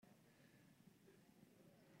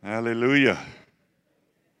Hallelujah.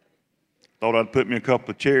 Thought I'd put me a couple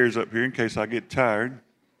of chairs up here in case I get tired.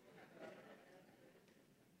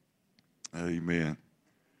 Amen.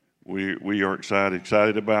 We are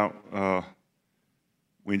excited about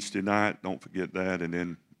Wednesday night. Don't forget that. And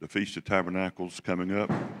then the Feast of Tabernacles coming up.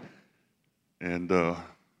 And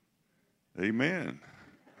amen.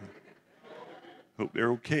 Hope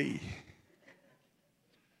they're okay.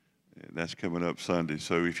 And that's coming up Sunday.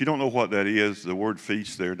 So if you don't know what that is, the word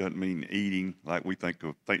feast there doesn't mean eating like we think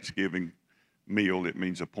of Thanksgiving meal. It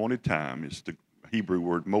means appointed time. It's the Hebrew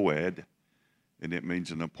word moed, and it means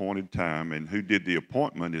an appointed time. And who did the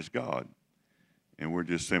appointment is God. And we're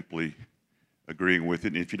just simply agreeing with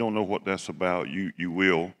it. And if you don't know what that's about, you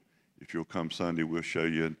will. If you'll come Sunday, we'll show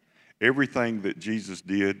you everything that Jesus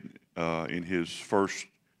did in his first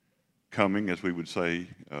coming, as we would say,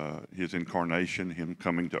 his incarnation, him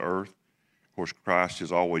coming to earth. Of course, Christ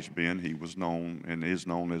has always been. He was known and is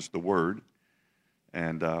known as the Word.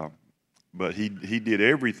 And but he did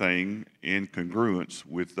everything in congruence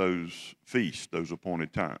with those feasts, those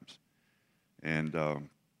appointed times. And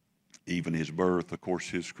even his birth, of course,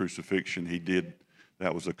 his crucifixion,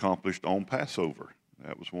 that was accomplished on Passover.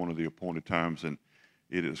 That was one of the appointed times. And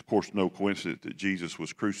it is, of course, no coincidence that Jesus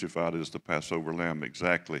was crucified as the Passover lamb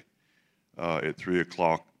exactly at 3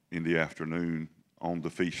 o'clock in the afternoon on the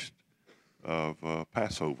feast of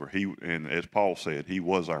Passover. And as Paul said, he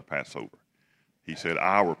was our Passover. He said,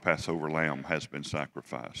 our Passover lamb has been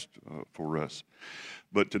sacrificed for us.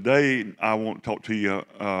 But today, I want to talk to you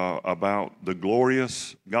about the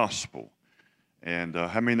glorious gospel. And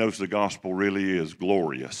how many knows the gospel really is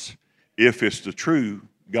glorious? If it's the true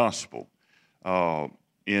gospel.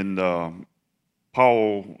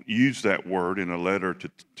 Paul used that word in a letter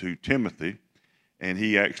to Timothy, and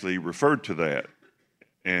he actually referred to that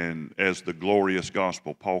and as the glorious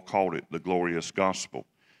gospel. Paul called it the glorious gospel.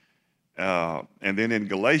 And then in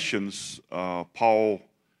Galatians, Paul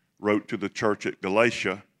wrote to the church at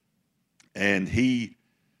Galatia, and he,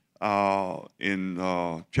 in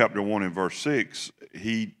chapter 1 and verse 6,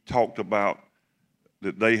 he talked about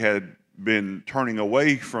that they had been turning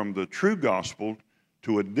away from the true gospel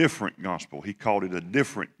to a different gospel. He called it a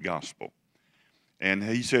different gospel. And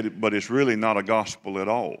he said, but it's really not a gospel at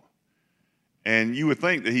all. And you would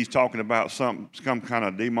think that he's talking about some kind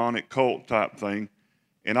of demonic cult type thing.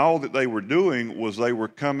 And all that they were doing was they were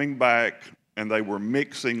coming back and they were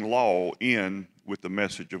mixing law in with the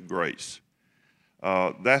message of grace.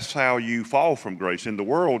 That's how you fall from grace. In the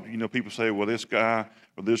world, people say, well, this guy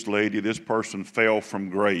or this lady, this person fell from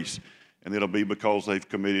grace. And it'll be because they've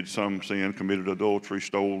committed some sin, committed adultery,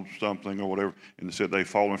 stole something or whatever, and they said they've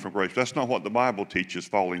fallen from grace. That's not what the Bible teaches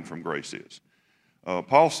falling from grace is.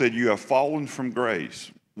 Paul said you have fallen from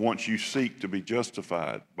grace once you seek to be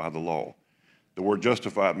justified by the law. The word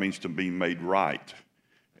justified means to be made right.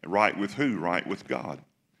 Right with who? Right with God.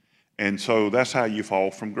 And so that's how you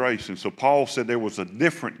fall from grace. And so Paul said there was a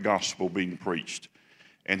different gospel being preached.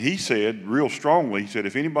 And he said real strongly, he said,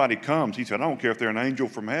 if anybody comes, he said, I don't care if they're an angel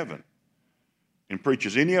from heaven, and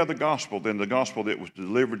preaches any other gospel than the gospel that was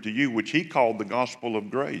delivered to you, which he called the gospel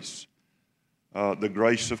of grace, the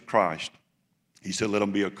grace of Christ. He said, let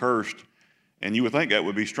them be accursed. And you would think that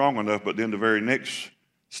would be strong enough, but then the very next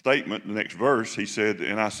statement, the next verse, he said,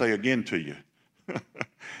 and I say again to you.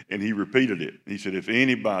 And he repeated it. He said, if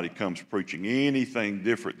anybody comes preaching anything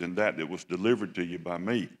different than that was delivered to you by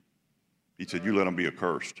me, he said, you let them be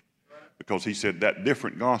accursed. Because he said that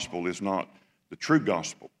different gospel is not the true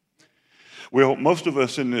gospel. Well, most of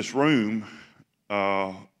us in this room,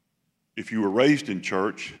 if you were raised in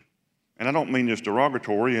church, and I don't mean this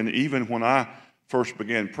derogatory, and even when I first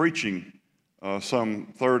began preaching some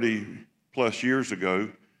 30 plus years ago,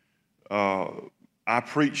 I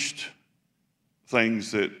preached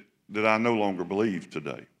things that I no longer believe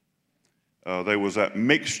today. There was that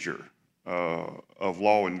mixture of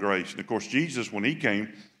law and grace. And of course, Jesus, when he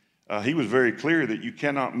came, he was very clear that you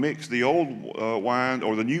cannot mix the old wine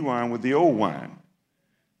or the new wine with the old wine.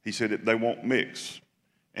 He said that they won't mix.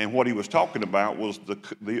 And what he was talking about was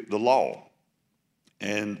the law.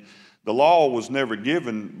 And the law was never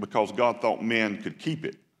given because God thought men could keep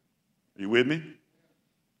it. Are you with me?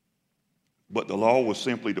 But the law was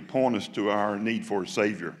simply to point us to our need for a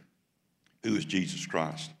Savior, who is Jesus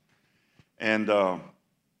Christ. And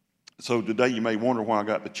so today you may wonder why I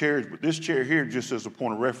got the chairs, but this chair here, just as a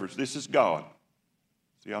point of reference, this is God.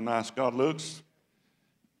 See how nice God looks?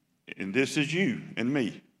 And this is you and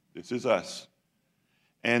me. This is us.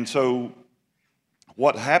 And so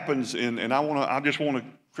what happens I just want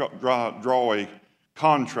to draw a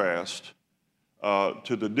contrast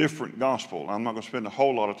to the different gospel. I'm not going to spend a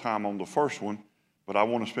whole lot of time on the first one, but I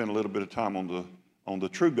want to spend a little bit of time on the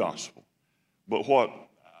true gospel. But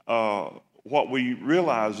what we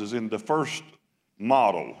realize is in the first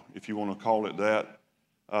model, if you want to call it that,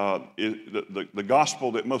 the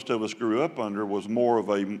gospel that most of us grew up under was more of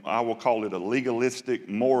I will call it a legalistic,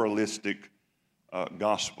 moralistic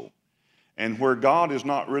gospel. And where God is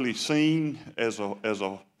not really seen as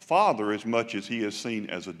a father as much as he is seen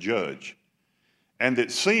as a judge. And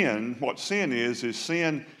that what sin is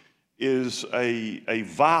a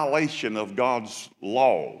violation of God's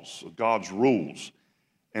laws, of God's rules.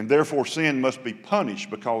 And therefore sin must be punished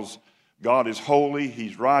because God is holy,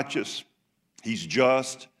 he's righteous, he's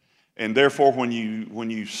just. And therefore when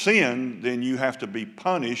you sin, then you have to be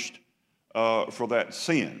punished for that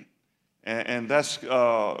sin. And that's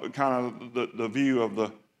kind of the view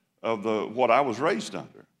of what I was raised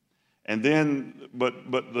under. And then, but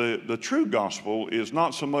the true gospel is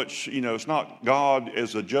not so much, it's not God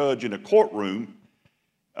as a judge in a courtroom.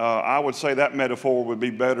 I would say that metaphor would be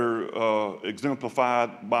better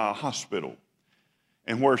exemplified by a hospital.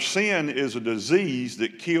 And where sin is a disease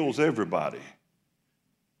that kills everybody,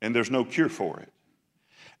 and there's no cure for it.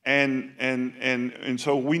 And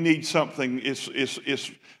so we need something.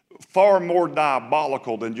 It's far more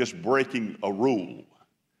diabolical than just breaking a rule.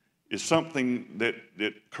 It's something that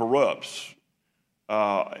corrupts,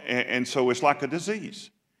 and so it's like a disease.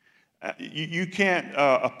 You can't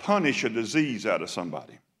punish a disease out of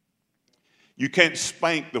somebody. You can't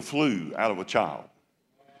spank the flu out of a child.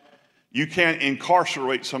 You can't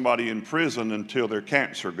incarcerate somebody in prison until their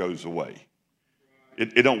cancer goes away.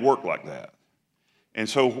 It don't work like that. And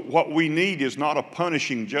so what we need is not a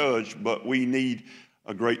punishing judge, but we need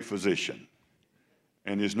a great physician.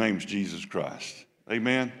 And his name's Jesus Christ.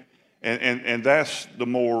 Amen? And that's the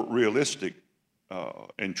more realistic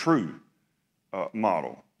and true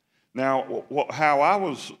model. Now, how I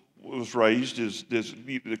was raised is,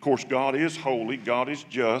 of course, God is holy, God is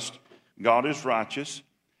just, God is righteous.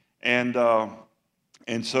 And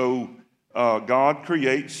so God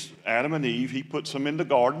creates Adam and Eve. He puts them in the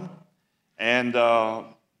garden. And,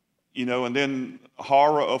 and then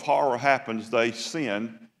horror happens. They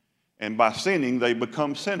sin. And by sinning, they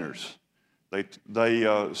become sinners.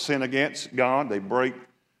 They sin against God. They break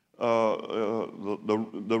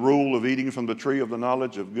the rule of eating from the tree of the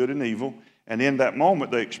knowledge of good and evil. And in that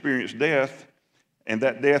moment, they experience death. And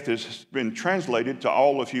that death has been translated to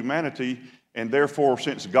all of humanity. And therefore,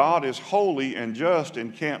 since God is holy and just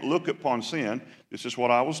and can't look upon sin, this is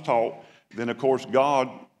what I was taught, then of course God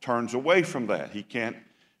turns away from that. He can't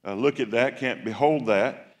look at that, can't behold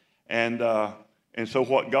that. And so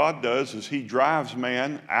what God does is he drives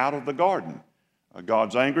man out of the garden.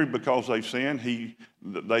 God's angry because they've sinned.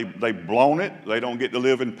 They've blown it. They don't get to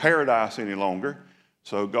live in paradise any longer.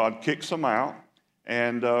 So God kicks them out.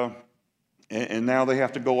 And now they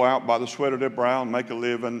have to go out by the sweat of their brow and make a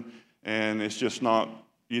living. And it's just not,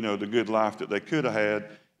 the good life that they could have had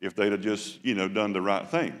if they'd have just, done the right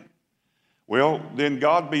thing. Well, then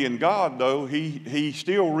God being God, though, he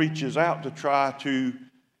still reaches out to try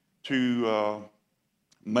to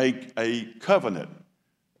make a covenant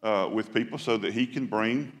with people so that he can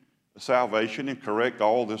bring salvation and correct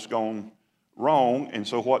all that's gone wrong. And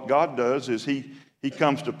so what God does is he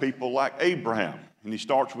comes to people like Abraham. And he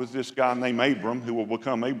starts with this guy named Abram, who will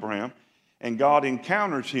become Abraham. And God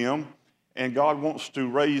encounters him, and God wants to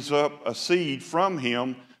raise up a seed from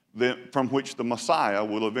him from which the Messiah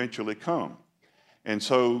will eventually come. And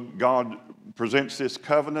so God presents this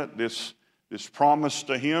covenant, this promise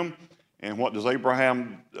to him. And what does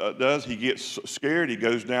Abraham does? He gets scared. He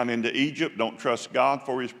goes down into Egypt. Don't trust God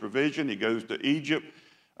for his provision. He goes to Egypt,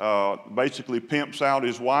 basically pimps out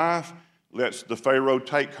his wife, lets the Pharaoh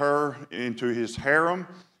take her into his harem,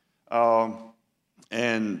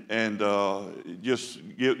 and just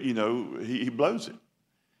he blows it.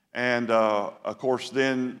 And of course,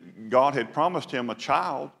 then God had promised him a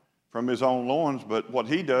child from his own loins. But what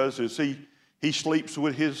he does is he sleeps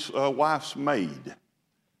with his wife's maid.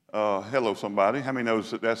 Hello, somebody. How many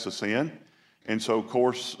knows that that's a sin? And so, of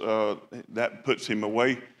course, that puts him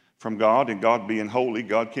away from God. And God being holy,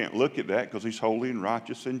 God can't look at that because he's holy and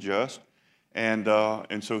righteous and just. And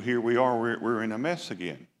so here we are. We're in a mess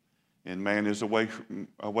again. And man is away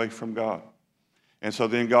from God. And so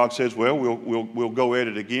then God says, well, we'll go at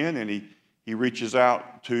it again. And he reaches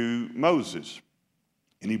out to Moses.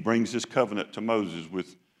 And he brings this covenant to Moses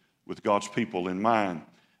with God's people in mind.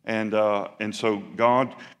 And so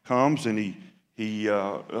God comes and he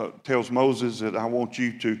tells Moses that I want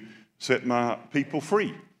you to set my people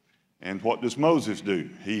free. And what does Moses do?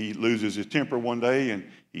 He loses his temper one day and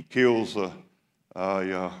he kills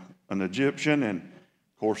an Egyptian. And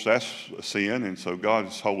of course, that's a sin, and so God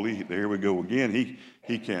is holy. There we go again.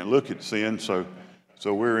 He can't look at sin, so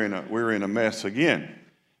we're in a mess again.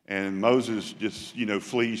 And Moses just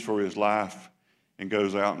flees for his life and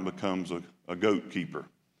goes out and becomes a goat keeper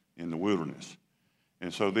in the wilderness.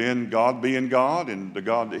 And so then God being God and the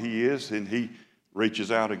God that he is, and he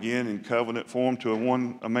reaches out again in covenant form to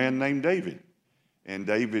a man named David. And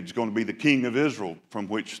David's going to be the king of Israel, from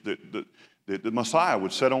which the Messiah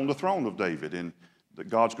would sit on the throne of David. And that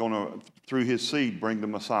God's going to, through his seed, bring the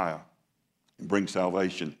Messiah and bring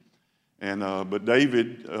salvation. And but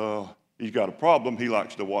David, he's got a problem. He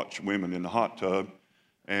likes to watch women in the hot tub.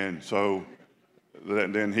 And so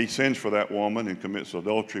then he sins for that woman and commits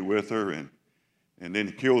adultery with her, and then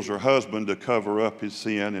he kills her husband to cover up his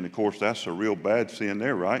sin. And of course, that's a real bad sin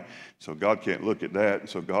there, right? So God can't look at that.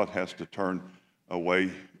 So God has to turn away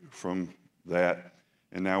from that.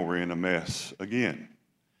 And now we're in a mess again.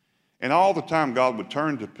 And all the time God would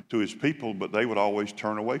turn to his people, but they would always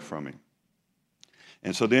turn away from him.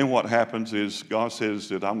 And so then what happens is God says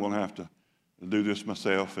that I'm going to have to do this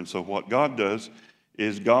myself. And so what God does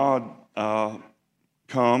is God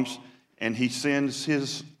comes and he sends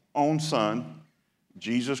his own son,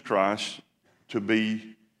 Jesus Christ, to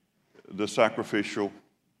be the sacrificial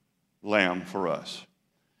lamb for us.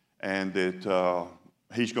 And that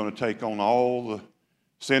he's going to take on all the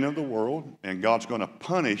sin of the world, and God's going to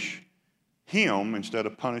punish him instead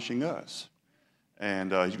of punishing us.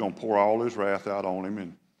 And he's going to pour all his wrath out on him,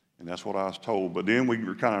 and that's what I was told. But then we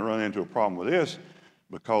kind of run into a problem with this,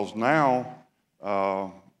 because now,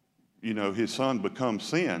 his son becomes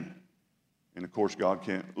sin. And of course, God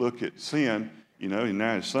can't look at sin, and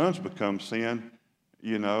now his son's become sin,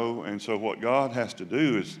 and so what God has to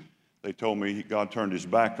do is, they told me God turned his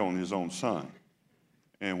back on his own son.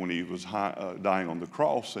 And when he was dying on the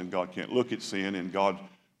cross, and God can't look at sin, and God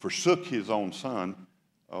forsook his own son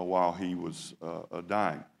while he was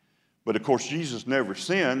dying. But of course, Jesus never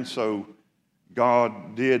sinned, so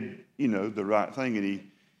God did, the right thing, and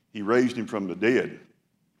he raised him from the dead.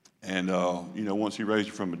 And, once he raised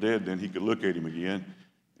him from the dead, then he could look at him again.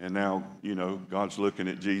 And now, God's looking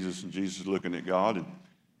at Jesus, and Jesus is looking at God,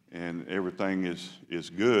 and everything is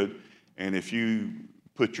good. And if you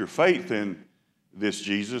put your faith in this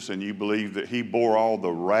Jesus, and you believe that he bore all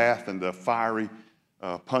the wrath and the fiery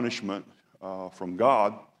punishment from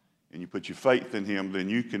God, and you put your faith in him, then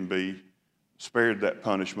you can be spared that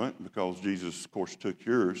punishment, because Jesus, of course, took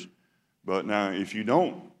yours. But now, if you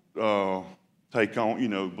don't take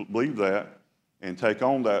on, believe that, and take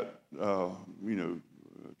on that,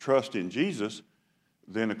 trust in Jesus,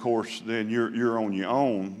 then, of course, then you're on your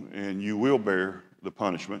own, and you will bear the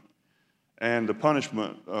punishment. And the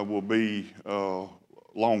punishment will be a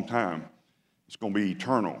long time. It's going to be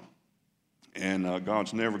eternal. And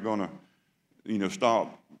God's never going to,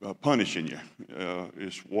 stop punishing you.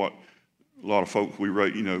 It's what a lot of folks we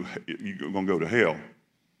rate, you're going to go to hell.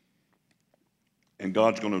 And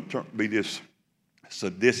God's going to be this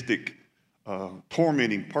sadistic,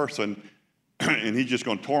 tormenting person, and he's just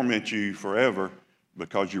going to torment you forever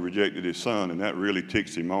because you rejected his son, and that really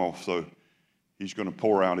ticks him off. So he's going to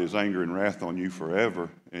pour out his anger and wrath on you forever,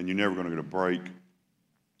 and you're never going to get a break.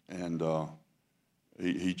 And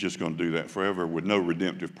he's just going to do that forever with no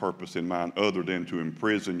redemptive purpose in mind other than to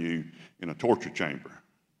imprison you in a torture chamber.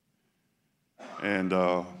 And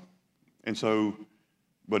so,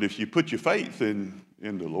 but if you put your faith in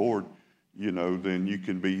the Lord, then you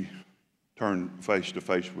can be turned face to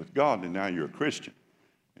face with God, and now you're a Christian,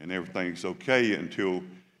 and everything's okay until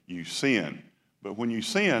you sin. But when you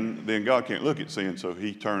sin, then God can't look at sin, so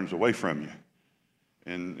he turns away from you.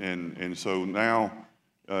 And so now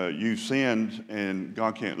you've sinned, and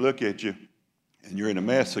God can't look at you, and you're in a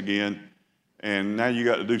mess again, and now you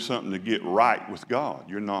got to do something to get right with God.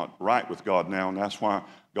 You're not right with God now, and that's why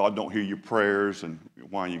God don't hear your prayers, and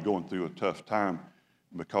why you're going through a tough time,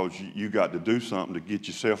 because you got to do something to get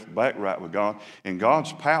yourself back right with God. And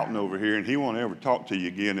God's pouting over here, and he won't ever talk to you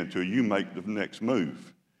again until you make the next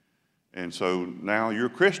move. And so now you're a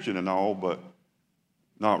Christian and all, but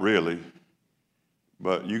not really.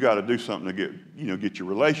 But you got to do something to get your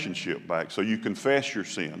relationship back. So you confess your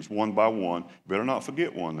sins one by one. Better not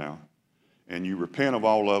forget one now. And you repent of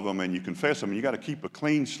all of them, and you confess them. And you got to keep a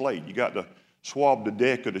clean slate. You got to swab the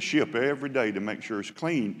deck of the ship every day to make sure it's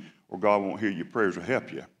clean, or God won't hear your prayers or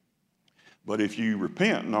help you. But if you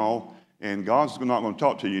repent and all, and God's not going to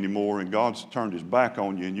talk to you anymore, and God's turned his back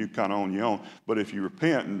on you, and you're kind of on your own. But if you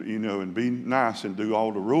repent and, and be nice and do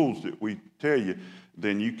all the rules that we tell you,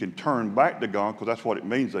 then you can turn back to God, because that's what it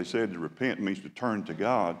means. They said to repent means to turn to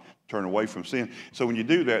God, turn away from sin. So when you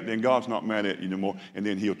do that, then God's not mad at you anymore, and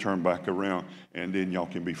then he'll turn back around, and then y'all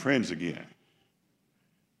can be friends again.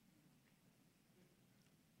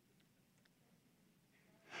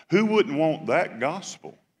 Who wouldn't want that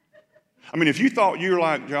gospel? I mean, if you thought you were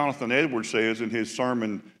like Jonathan Edwards says in his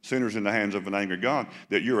sermon, Sinners in the Hands of an Angry God,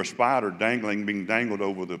 that you're a spider being dangled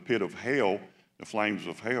over the pit of hell, the flames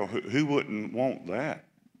of hell, who wouldn't want that,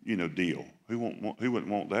 deal? Who wouldn't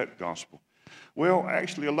want that gospel? Well,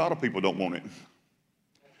 actually, a lot of people don't want it.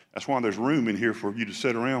 That's why there's room in here for you to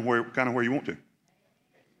sit around where you want to.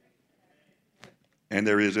 And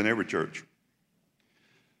there is in every church.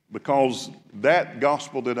 Because that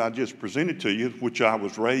gospel that I just presented to you, which I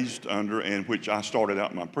was raised under and which I started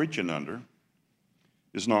out my preaching under,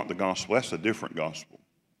 is not the gospel. That's a different gospel.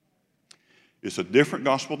 It's a different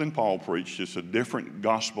gospel than Paul preached. It's a different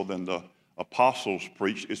gospel than the apostles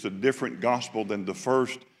preached. It's a different gospel than the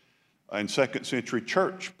first and second century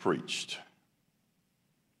church preached.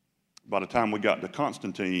 By the time we got to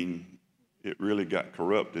Constantine, it really got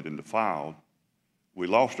corrupted and defiled. We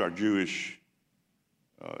lost our Jewish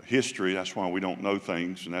history. That's why we don't know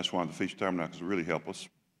things, and that's why the Feast of Tabernacles really help us.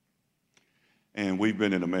 And we've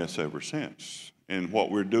been in a mess ever since. And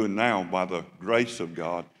what we're doing now, by the grace of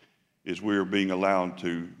God, is we're being allowed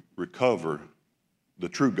to recover the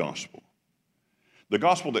true gospel. The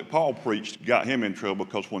gospel that Paul preached got him in trouble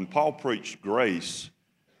because when Paul preached grace,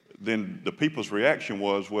 then the people's reaction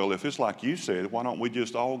was, well, if it's like you said, why don't we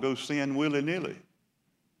just all go sin willy-nilly?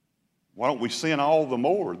 Why don't we sin all the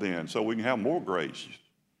more then so we can have more grace?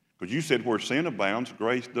 Because you said where sin abounds,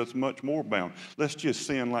 grace does much more abound. Let's just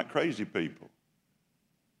sin like crazy people.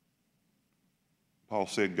 Paul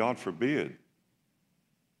said, God forbid.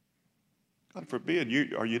 God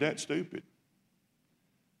forbid. Are you that stupid?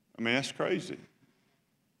 I mean, that's crazy.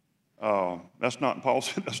 Paul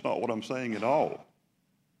said, that's not what I'm saying at all.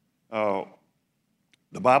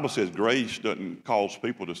 The Bible says grace doesn't cause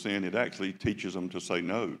people to sin. It actually teaches them to say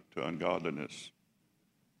no to ungodliness.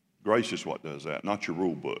 Grace is what does that, not your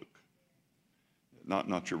rule book.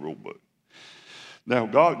 Not your rule book. Now,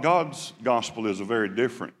 God's gospel is a very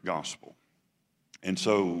different gospel. And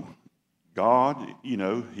so God,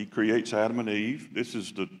 he creates Adam and Eve. This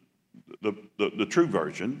is the true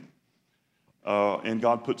version. And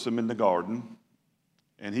God puts them in the garden.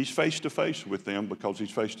 And he's face to face with them because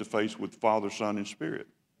he's face to face with Father, Son, and Spirit.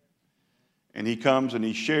 And he comes and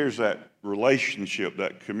he shares that relationship,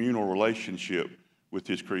 that communal relationship with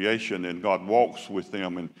his creation, and God walks with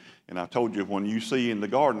them. And I told you, when you see in the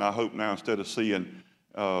garden, I hope now instead of seeing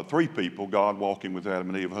 3 people, God walking with Adam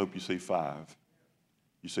and Eve, I hope you see 5.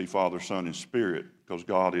 You see Father, Son, and Spirit, because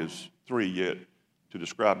God is 3, yet to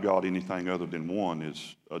describe God anything other than one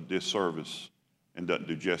is a disservice and doesn't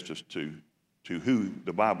do justice to who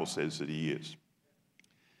the Bible says that he is.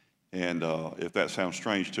 And if that sounds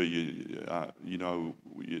strange to you,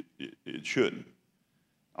 it shouldn't.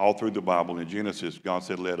 All through the Bible in Genesis, God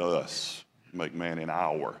said, let us make man in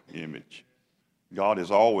our image. God has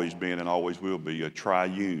always been and always will be a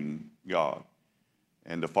triune God.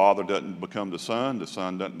 And the Father doesn't become the Son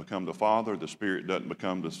doesn't become the Father, the Spirit doesn't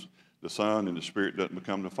become the Son, and the Spirit doesn't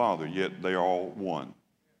become the Father, yet they are all one.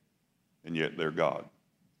 And yet they're God.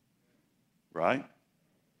 Right?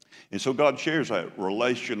 And so God shares that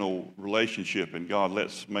relationship, and God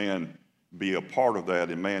lets man be a part of that,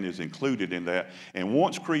 and man is included in that. And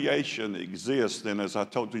once creation exists, then as I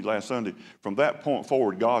told you last Sunday, from that point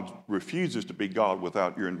forward, God refuses to be God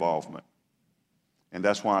without your involvement. And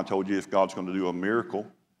that's why I told you if God's going to do a miracle,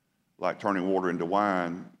 like turning water into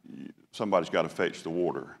wine, somebody's got to fetch the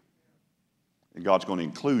water. And God's going to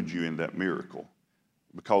include you in that miracle.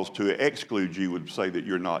 Because to exclude you would say that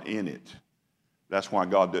you're not in it. That's why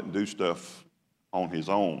God doesn't do stuff on his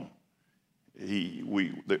own.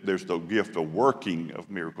 There's the gift of working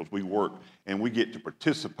of miracles. We work and we get to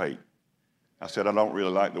participate. I said, I don't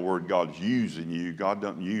really like the word God's using you. God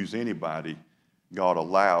doesn't use anybody. God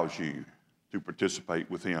allows you to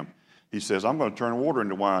participate with him. He says, I'm going to turn water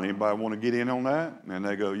into wine. Anybody want to get in on that? And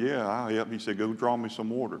they go, yeah, I'll help. He said, go draw me some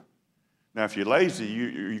water. Now, if you're lazy,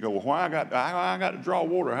 you go, well, why I got to draw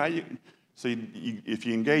water? How you? See, if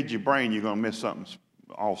you engage your brain, you're going to miss something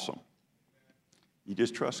awesome. You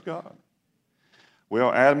just trust God.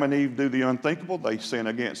 Well, Adam and Eve do the unthinkable. They sin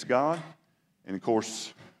against God. And, of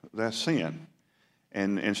course, that's sin.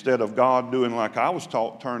 And instead of God doing like I was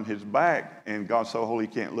taught, turn his back, and God's so holy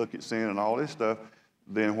he can't look at sin and all this stuff,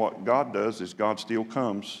 then what God does is God still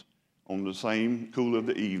comes on the same cool of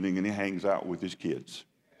the evening, and he hangs out with his kids.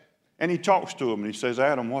 And he talks to them, and he says,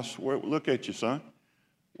 Adam, look at you, son.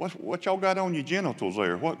 What y'all got on your genitals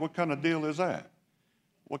there? What kind of deal is that?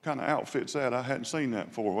 what kind of outfit's that? I hadn't seen that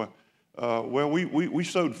before. Well, we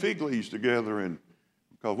sewed fig leaves together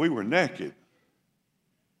because we were naked.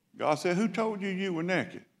 God said, who told you you were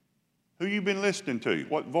naked? Who you been listening to?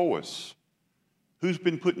 What voice? Who's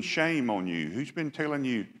been putting shame on you? Who's been telling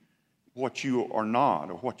you what you are not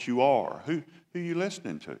or what you are? Who you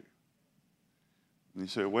listening to? And he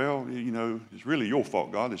said, well, it's really your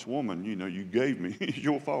fault, God. This woman, you gave me. It's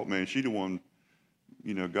your fault, man. She the one,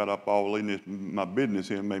 got up all in my business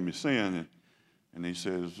here and made me sin. And he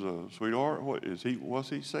says, sweetheart, what's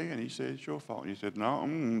he saying? He said, it's your fault. And he said, no,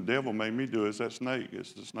 the devil made me do it. It's that snake.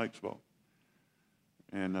 It's the snake's fault.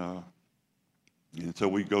 And so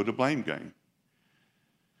we go to blame game.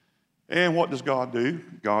 And what does God do?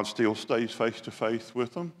 God still stays face to face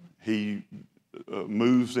with them. He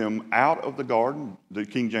moves them out of the garden. The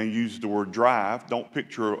King James uses the word drive. Don't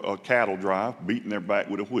picture a cattle drive, beating their back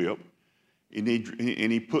with a whip. And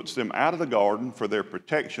he puts them out of the garden for their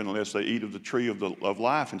protection unless they eat of the tree of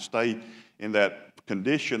life and stay in that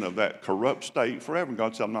condition of that corrupt state forever. And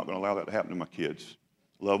God said, I'm not going to allow that to happen to my kids.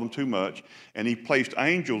 Love them too much. And he placed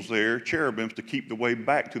angels there, cherubims, to keep the way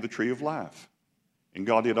back to the tree of life. And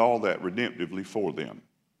God did all that redemptively for them.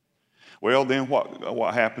 Well, then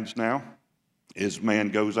what happens now is man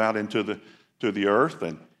goes out into the earth,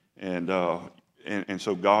 and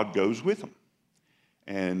so God goes with them.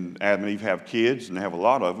 And Adam and Eve have kids, and they have a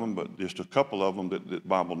lot of them, but just a couple of them that the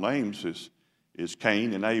Bible names is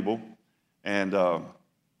Cain and Abel. And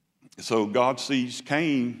so God sees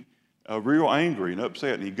Cain real angry and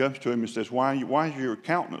upset, and he comes to him and says, why is your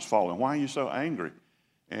countenance falling? Why are you so angry?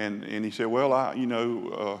 And he said, well,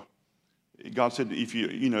 God said, if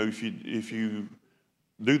you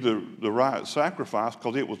do the right sacrifice,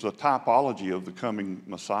 because it was a typology of the coming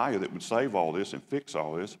Messiah that would save all this and fix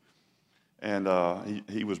all this. And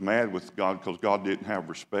he was mad with God because God didn't have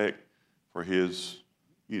respect for his,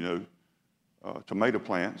 tomato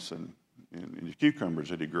plants and his cucumbers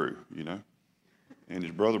that he grew, And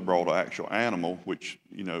his brother brought an actual animal, which,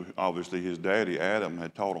 obviously his daddy, Adam,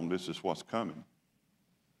 had taught him this is what's coming.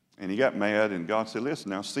 And he got mad, and God said,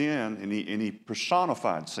 listen, now sin, and he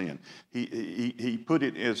personified sin. He put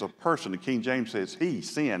it as a person. The King James says,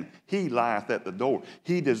 sin, he lieth at the door.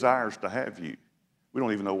 He desires to have you. We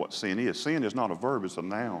don't even know what sin is. Sin is not a verb, it's a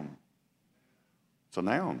noun. It's a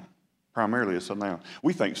noun. Primarily, it's a noun.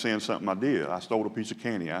 We think sin's something I did. I stole a piece of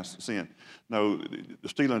candy, I sinned. No, the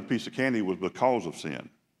stealing a piece of candy was because of sin.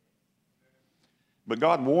 But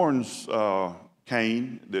God warns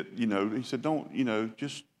Cain that, he said, don't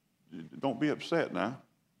be upset now.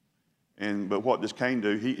 But what does Cain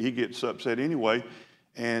do? He gets upset anyway,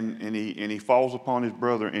 and he falls upon his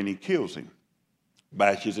brother and he kills him.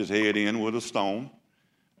 Bashes his head in with a stone,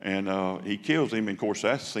 and he kills him. And of course,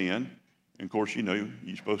 that's sin. And of course,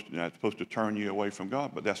 that's supposed to turn you away from God,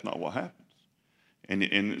 but that's not what happens.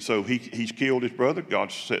 And so he's killed his brother.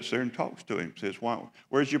 God sits there and talks to him. Says,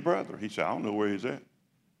 where's your brother? He said, I don't know where he's at.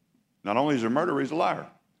 Not only is he a murderer, he's a liar.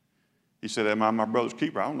 He said, am I my brother's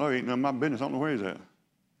keeper? I don't know. He ain't none of my business. I don't know where he's at.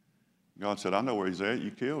 God said, I know where he's at. You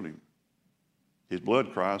killed him. His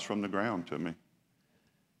blood cries from the ground to me.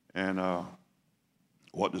 And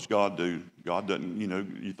what does God do? God doesn't,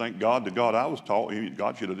 you think God, the God I was taught,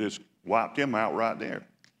 God should have just wiped him out right there.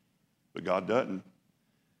 But God doesn't.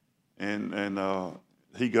 And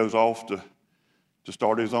he goes off to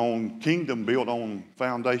start his own kingdom built on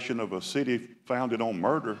foundation of a city founded on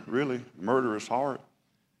murder, really, murderous heart.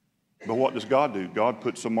 But what does God do? God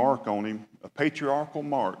puts a mark on him, a patriarchal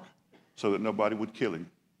mark, so that nobody would kill him,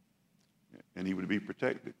 and he would be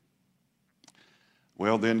protected.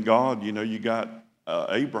 Well, then God, you got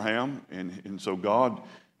Abraham, and so God,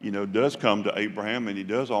 does come to Abraham, and he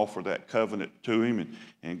does offer that covenant to him,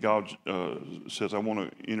 and God says, I want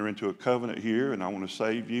to enter into a covenant here, and I want to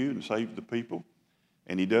save you and save the people.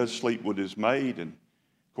 And he does sleep with his maid, and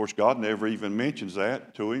of course, God never even mentions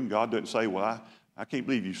that to him. God doesn't say, well, I can't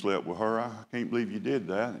believe you slept with her. I can't believe you did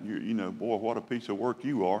that. Boy, what a piece of work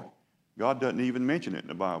you are. God doesn't even mention it in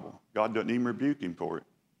the Bible. God doesn't even rebuke him for it.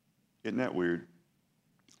 Isn't that weird?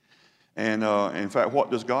 And in fact,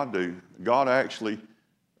 what does God do? God actually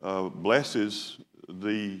blesses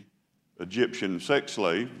the Egyptian sex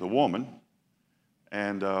slave, the woman,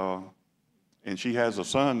 and she has a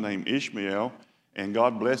son named Ishmael, and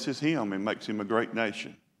God blesses him and makes him a great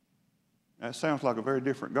nation. That sounds like a very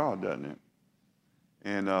different God, doesn't it?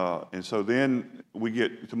 And so then we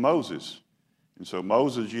get to Moses. And so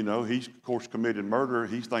Moses, he's, of course, committed murder.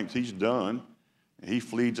 He thinks he's done. He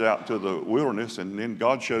flees out to the wilderness, and then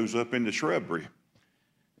God shows up in the shrubbery.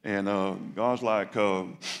 And God's like,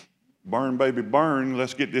 burn, baby, burn.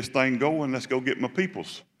 Let's get this thing going. Let's go get my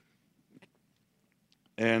peoples.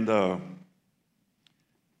 And,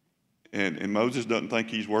 and Moses doesn't think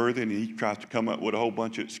he's worthy, and he tries to come up with a whole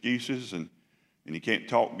bunch of excuses, and he can't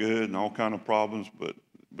talk good and all kind of problems, but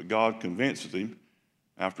God convinces him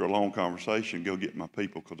after a long conversation, go get my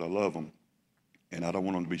people because I love them, and I don't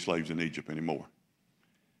want them to be slaves in Egypt anymore.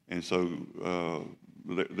 And so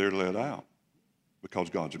they're let out because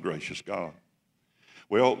God's a gracious God.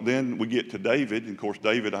 Well, then we get to David, and of course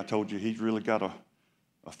David, I told you, he's really got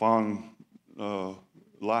a fond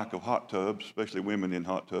like of hot tubs, especially women in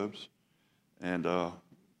hot tubs. And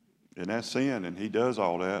that's sin, and he does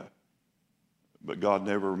all that. But God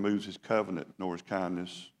never removes his covenant nor his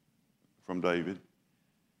kindness from David.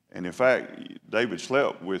 And in fact, David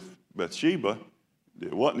slept with Bathsheba.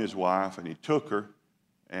 It wasn't his wife, and he took her,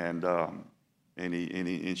 and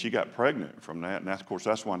she got pregnant from that. And that's, of course,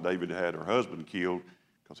 that's why David had her husband killed,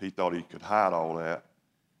 because he thought he could hide all that,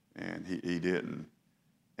 and he didn't.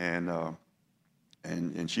 And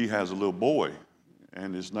she has a little boy,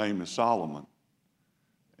 and his name is Solomon.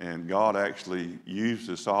 And God actually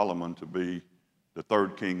used Solomon to be the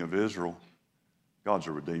third king of Israel. God's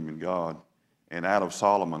a redeeming God. And out of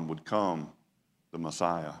Solomon would come the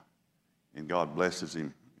Messiah. And God blesses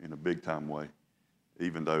him in a big-time way,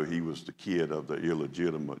 even though he was the kid of the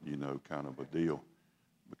illegitimate, kind of a deal,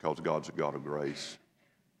 because God's a God of grace.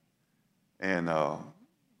 And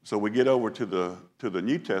so we get over to the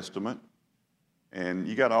New Testament, and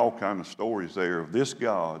you got all kinds of stories there of this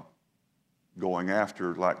God going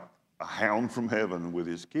after like a hound from heaven with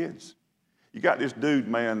his kids. You got this dude,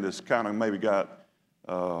 man, that's kind of maybe got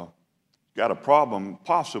a problem,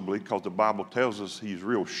 possibly, because the Bible tells us he's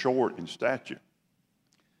real short in stature.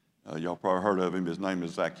 Y'all probably heard of him. His name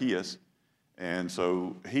is Zacchaeus. And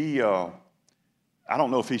so he, I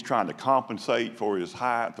don't know if he's trying to compensate for his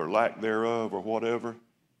height or lack thereof or whatever,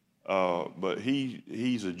 but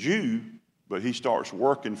he's a Jew, but he starts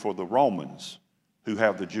working for the Romans, who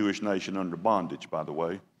have the Jewish nation under bondage, by the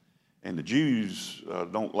way. And the Jews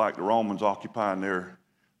don't like the Romans occupying their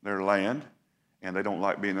land, and they don't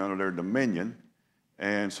like being under their dominion.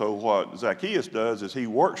 And so what Zacchaeus does is he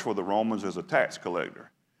works for the Romans as a tax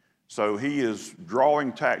collector. So he is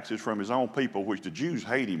drawing taxes from his own people, which the Jews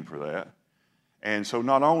hate him for that. And so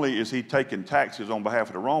not only is he taking taxes on behalf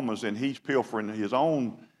of the Romans, and he's pilfering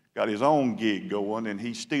got his own gig going, and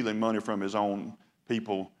he's stealing money from his own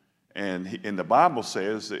people. And the Bible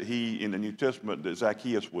says that in the New Testament, that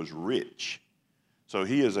Zacchaeus was rich. So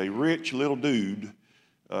he is a rich little dude,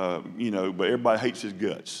 but everybody hates his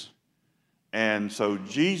guts. And so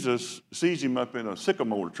Jesus sees him up in a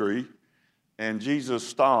sycamore tree, and Jesus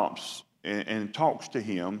stops and talks to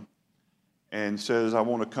him and says, I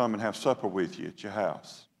want to come and have supper with you at your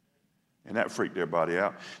house. And that freaked everybody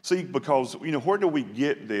out. See, because, where do we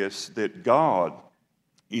get this that God,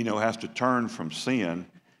 has to turn from sin,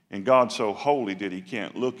 and God's so holy that he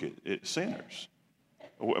can't look at sinners?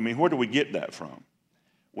 I mean, where do we get that from?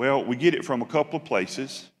 Well, we get it from a couple of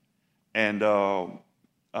places, and one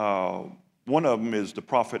of them is the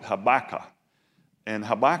prophet Habakkuk. And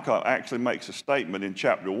Habakkuk actually makes a statement in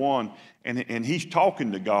chapter 1, and he's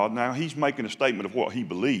talking to God. Now, he's making a statement of what he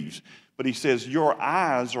believes. But he says, your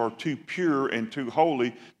eyes are too pure and too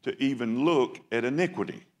holy to even look at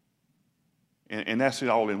iniquity. And that's it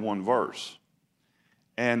all in one verse.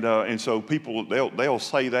 And so people, they'll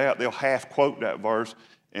say that, they'll half quote that verse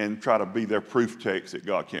and try to be their proof text that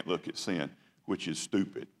God can't look at sin, which is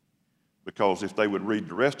stupid. Because if they would read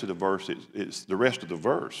the rest of the verse, it's the rest of the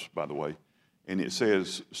verse, by the way, and it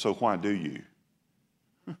says, so why do you?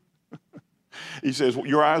 He says,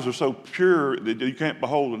 your eyes are so pure that you can't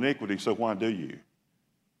behold iniquity, so why do you?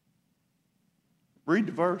 Read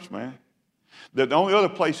the verse, man. The only other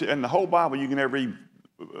place in the whole Bible you can ever even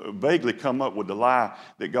vaguely come up with the lie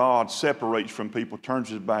that God separates from people, turns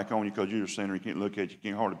his back on you because you're a sinner, he can't look at you, he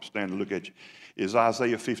can't hardly stand to look at you, is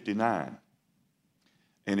Isaiah 59.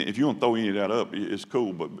 And if you want to throw any of that up, it's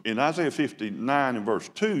cool. But in Isaiah 59 and verse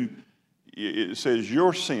 2, it says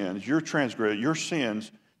your sins, your transgression, your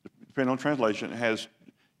sins, depending on translation, has,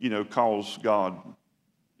 caused God,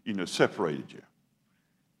 separated you.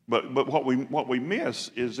 But what we miss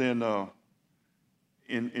is in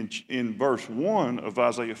verse 1 of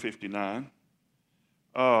Isaiah 59.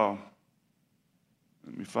 Let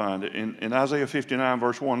me find it. In Isaiah 59,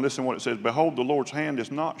 verse 1, listen what it says. Behold, the Lord's hand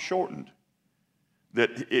is not shortened,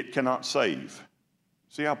 that it cannot save.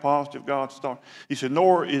 See how positive God starts? He said,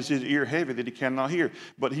 nor is his ear heavy that he cannot hear.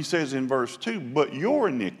 But he says in verse 2, but your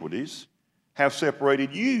iniquities have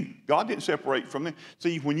separated you. God didn't separate from them.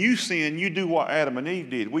 See, when you sin, you do what Adam and Eve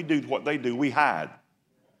did. We do what they do. We hide.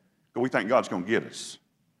 Because we think God's going to get us.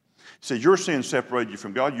 It says, your sins separated you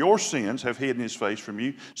from God. Your sins have hidden his face from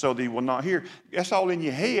you so that he will not hear. That's all in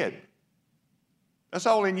your head. That's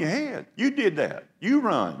all in your head. You did that. You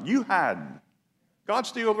run. You hiding. God's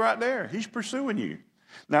still right there. He's pursuing you.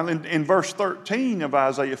 Now, in verse 13 of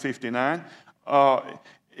Isaiah 59,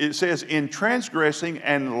 it says, in transgressing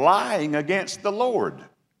and lying against the Lord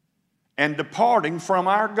and departing from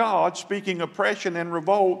our God, speaking oppression and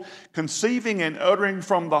revolt, conceiving and uttering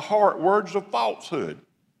from the heart words of falsehood.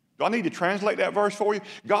 Do I need to translate that verse for you?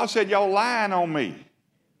 God said, y'all lying on me.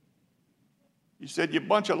 He said, you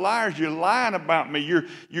bunch of liars, you're lying about me.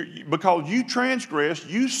 Because you transgressed,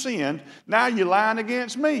 you sinned, now you're lying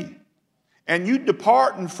against me. And you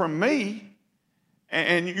departing from me,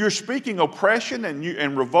 and you're speaking oppression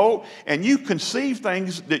and revolt, and you conceive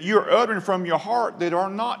things that you're uttering from your heart that are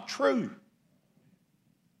not true.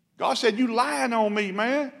 God said, you lying on me,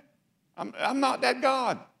 man. I'm not that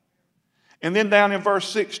God. And then down in verse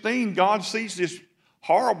 16, God sees this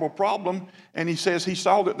horrible problem, and he says he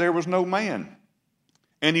saw that there was no man.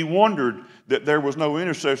 And he wondered that there was no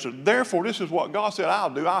intercessor. Therefore, this is what God said, I'll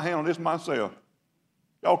do. I'll handle this myself.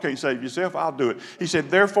 Y'all can't save yourself. I'll do it. He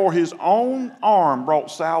said, therefore, his own arm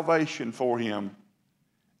brought salvation for him,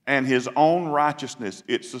 and his own righteousness,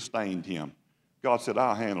 it sustained him. God said,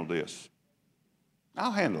 I'll handle this.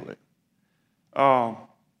 I'll handle it.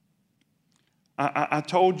 I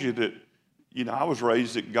told you that, I was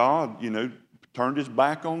raised that God, turned his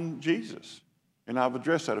back on Jesus. And I've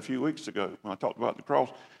addressed that a few weeks ago when I talked about the cross.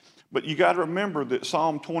 But you got to remember that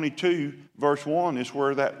Psalm 22, verse 1 is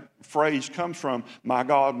where that phrase comes from. My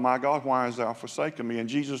God, why hast thou forsaken me? And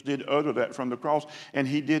Jesus did utter that from the cross, and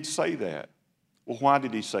he did say that. Well, why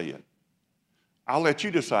did he say it? I'll let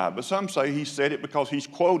you decide. But some say he said it because he's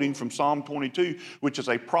quoting from Psalm 22, which is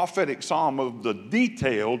a prophetic psalm of the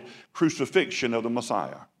detailed crucifixion of the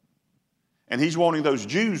Messiah. And he's wanting those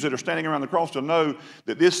Jews that are standing around the cross to know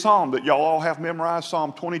that this psalm that y'all all have memorized,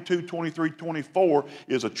 Psalm 22, 23, 24,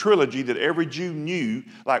 is a trilogy that every Jew knew.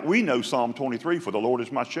 Like we know Psalm 23, for the Lord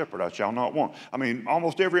is my shepherd, I shall not want. I mean,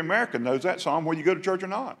 almost every American knows that psalm whether you go to church or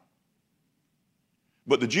not.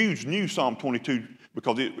 But the Jews knew Psalm 22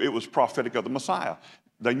 because it was prophetic of the Messiah.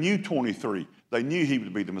 They knew 23. They knew he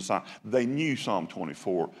would be the Messiah. They knew Psalm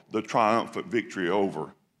 24, the triumphant victory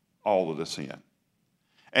over all of the sin.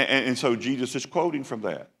 And so Jesus is quoting from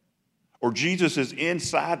that. Or Jesus is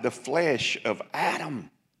inside the flesh of Adam,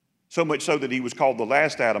 so much so that he was called the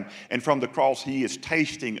last Adam. And from the cross, he is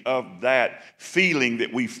tasting of that feeling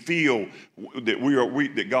that we feel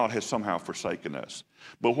that God has somehow forsaken us.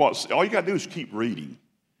 But all you got to do is keep reading.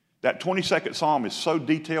 That 22nd Psalm is so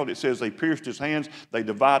detailed. It says they pierced his hands, they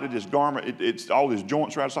divided his garment, it's all his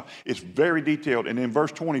joints right aside. It's very detailed. And in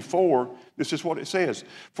verse 24, this is what it says.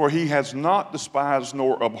 For he has not despised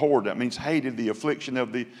nor abhorred, that means hated the affliction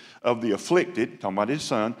of the afflicted, talking about his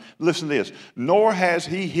son. Listen to this. Nor has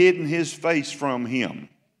he hidden his face from him.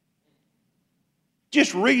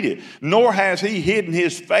 Just read it. Nor has he hidden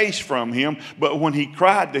his face from him, but when he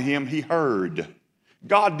cried to him, he heard.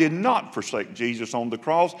 God did not forsake Jesus on the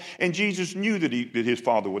cross, and Jesus knew that his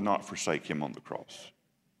Father would not forsake him on the cross.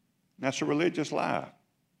 That's a religious lie.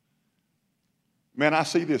 Man, I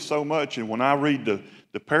see this so much, and when I read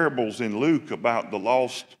the parables in Luke about the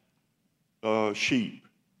lost sheep,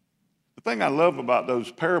 the thing I love about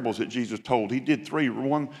those parables that Jesus told, he did three,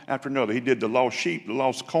 one after another. He did the lost sheep, the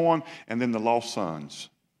lost coin, and then the lost sons.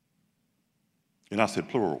 And I said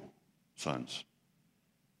plural, sons.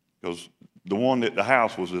 Because the one at the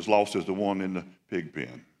house was as lost as the one in the pig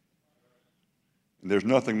pen. And there's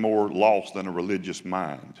nothing more lost than a religious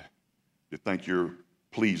mind to think you're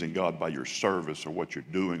pleasing God by your service or what you're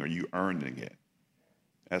doing or you earning it.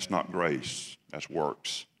 That's not grace. That's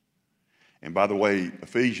works. And by the way,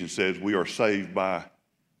 Ephesians says we are saved by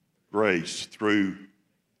grace through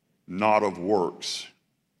not of works,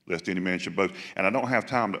 lest any man should boast. And I don't have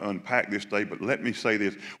time to unpack this today, but let me say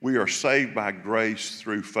this. We are saved by grace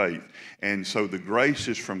through faith. And so the grace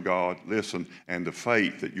is from God, listen, and the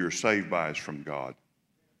faith that you're saved by is from God.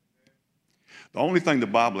 The only thing the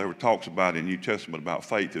Bible ever talks about in the New Testament about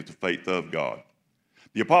faith is the faith of God.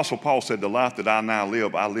 The Apostle Paul said, the life that I now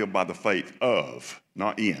live, I live by the faith of,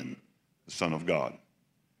 not in, the Son of God.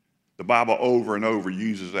 The Bible over and over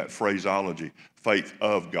uses that phraseology, faith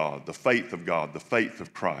of God, the faith of God, the faith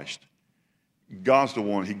of Christ. God's the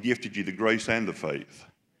one, he gifted you the grace and the faith.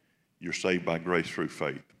 You're saved by grace through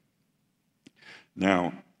faith.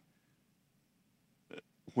 Now,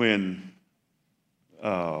 when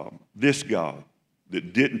this God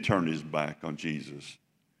that didn't turn his back on Jesus,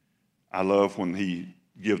 I love when he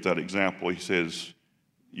gives that example. He says,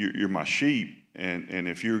 you're my sheep, and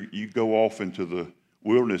if you go off into the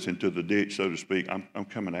wilderness, into the ditch, so to speak, I'm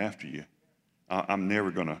coming after you. I'm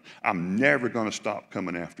never gonna stop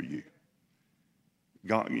coming after you.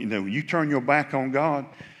 God, you turn your back on God,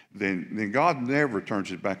 then God never turns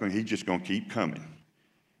his back on you. He's just gonna keep coming.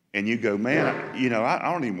 And you go, man,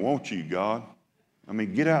 I don't even want you, God. I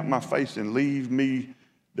mean, get out of my face and leave me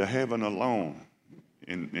to heaven alone.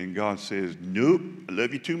 And God says, nope, I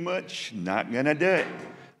love you too much. Not going to do it.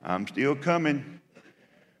 I'm still coming.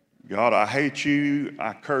 God, I hate you.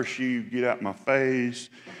 I curse you. Get out my face.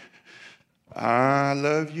 I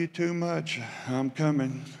love you too much. I'm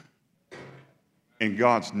coming. And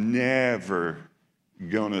God's never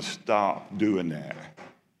going to stop doing that.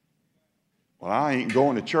 Well, I ain't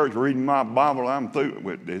going to church reading my Bible. I'm through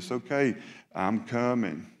with it. It's okay. I'm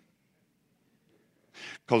coming.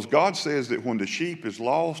 Because God says that when the sheep is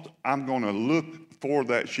lost, I'm going to look for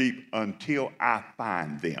that sheep until I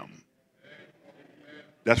find them.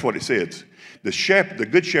 That's what it says. The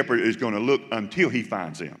good shepherd is going to look until he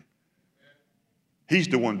finds them. He's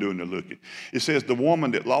the one doing the looking. It says the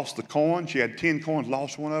woman that lost the coin, she had 10 coins,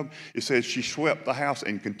 lost one of them. It says she swept the house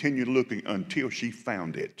and continued looking until she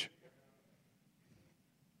found it.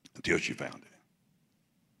 Until she found it.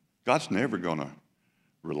 God's never going to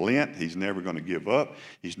relent. He's never going to give up.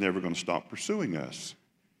 He's never going to stop pursuing us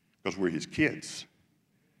because we're his kids.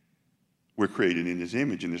 We're created in his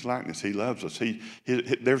image and his likeness. He loves us.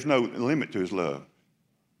 There's no limit to his love.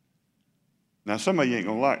 Now, some of you ain't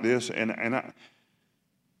going to like this, and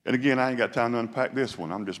again, I ain't got time to unpack this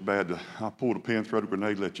one. I'm just bad I'll pull the pin, throw the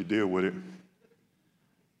grenade, let you deal with it.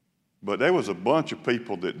 But there was a bunch of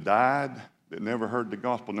people that died that never heard the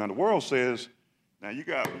gospel. Now, the world says, now you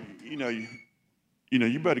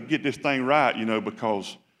better get this thing right,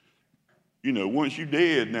 because, once you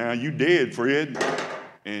dead, now you dead, Fred,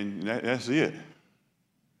 and that's it.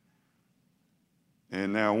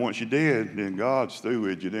 And now once you're dead, then God's through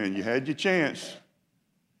with you. Then you had your chance.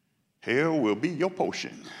 Hell will be your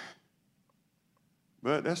portion.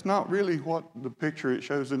 But that's not really what the picture it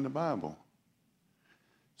shows in the Bible.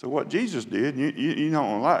 So what Jesus did, you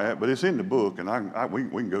don't like that, but it's in the book, and we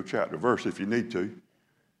can go chapter verse if you need to.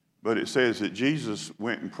 But it says that Jesus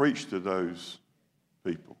went and preached to those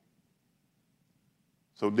people.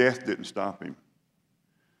 So death didn't stop him.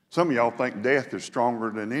 Some of y'all think death is stronger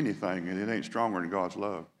than anything, and it ain't stronger than God's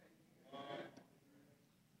love.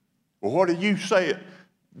 Well, what do you say?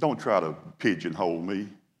 Don't try to pigeonhole me.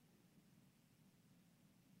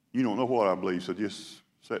 You don't know what I believe, so just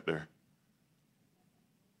sit there.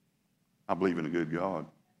 I believe in a good God.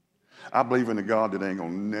 I believe in a God that ain't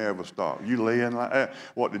going to never stop. You laying like that.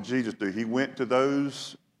 What did Jesus do? He went to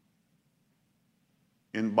those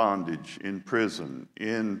in bondage, in prison,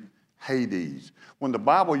 in Hades. When the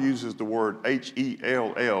Bible uses the word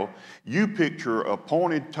H-E-L-L, you picture a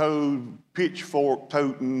pointed-toed,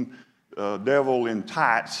 pitchfork-toting devil in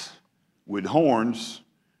tights with horns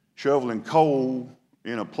shoveling coal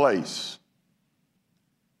in a place.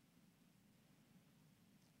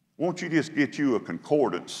 Won't you just get you a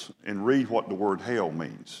concordance and read what the word hell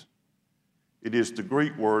means? It is the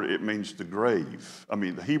Greek word, it means the grave. I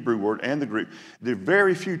mean, the Hebrew word and the Greek. The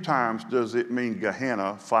very few times does it mean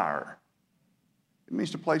Gehenna, fire. It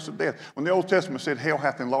means the place of death. When the Old Testament said hell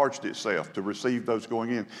hath enlarged itself to receive those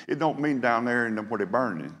going in, it don't mean down there in where they're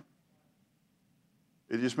burning.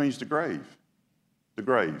 It just means the grave. The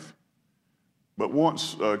grave. But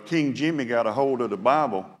once King Jimmy got a hold of the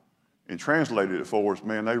Bible and translated it for us,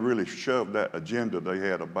 man, they really shoved that agenda they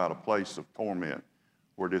had about a place of torment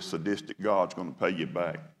where this sadistic God's going to pay you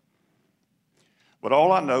back. But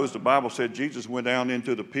all I know is the Bible said Jesus went down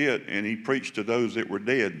into the pit and he preached to those that were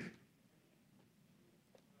dead.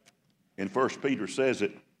 And 1 Peter says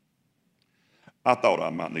it. I thought I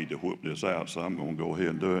might need to whoop this out, so I'm going to go ahead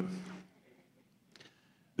and do it.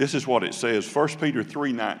 This is what it says, 1 Peter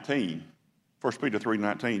 3:19. 1 Peter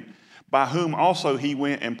 3:19. By whom also he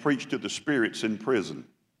went and preached to the spirits in prison.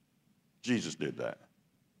 Jesus did that.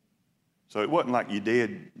 So it wasn't like you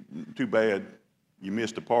did, too bad, you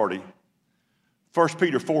missed a party. 1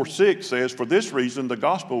 Peter 4:6 says, for this reason the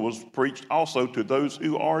gospel was preached also to those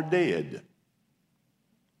who are dead.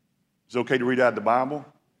 Is it okay to read out of the Bible?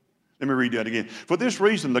 Let me read that again. For this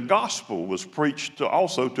reason the gospel was preached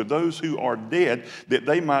also to those who are dead, that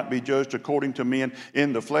they might be judged according to men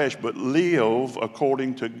in the flesh, but live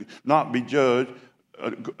according to, not be judged,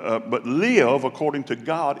 but live according to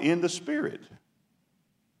God in the Spirit.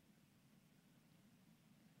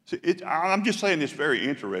 See, I'm just saying it's very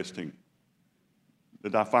interesting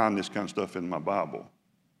that I find this kind of stuff in my Bible.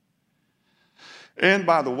 And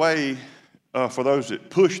by the way, for those that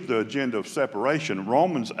push the agenda of separation,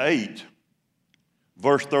 Romans 8,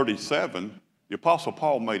 verse 37, the Apostle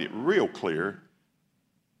Paul made it real clear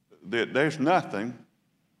that there's nothing,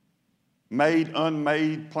 made,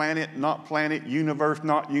 unmade, planet, not planet, universe,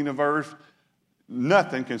 not universe,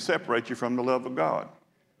 nothing can separate you from the love of God.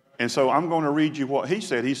 And so I'm going to read you what he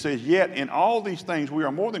said. He says, yet in all these things we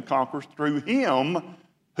are more than conquerors through him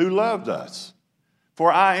who loved us.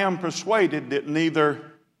 For I am persuaded that neither,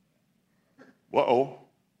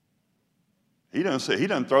 he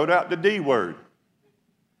done throwed out the D word.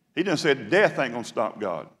 He done said death ain't going to stop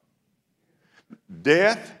God.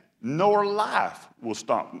 Death nor life will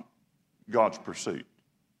stop God's pursuit,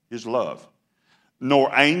 his love.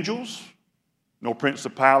 Nor angels, nor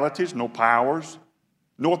principalities, nor powers,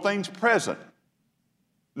 nor things present,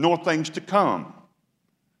 nor things to come,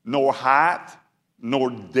 nor height, nor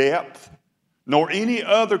depth, nor any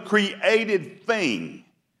other created thing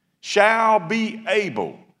shall be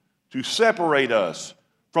able to separate us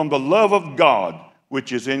from the love of God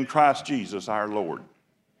which is in Christ Jesus our Lord.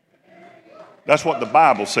 That's what the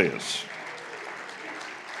Bible says.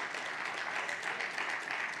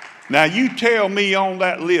 Now you tell me on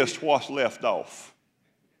that list what's left off.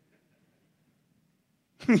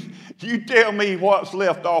 You tell me what's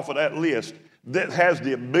left off of that list that has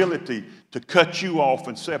the ability to cut you off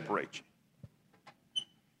and separate you.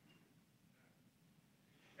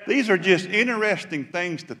 These are just interesting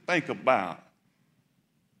things to think about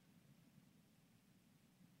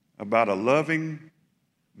a loving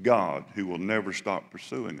God who will never stop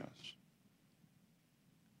pursuing us.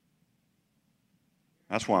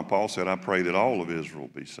 That's why Paul said, I pray that all of Israel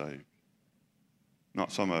be saved.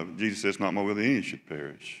 Not some of it. Jesus says, not more than any should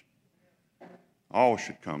perish. All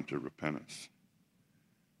should come to repentance.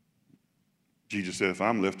 Jesus said, if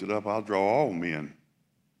I'm lifted up, I'll draw all men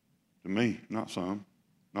to me. Not some,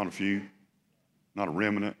 not a few, not a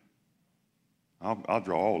remnant. I'll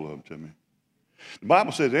draw all of them to me. The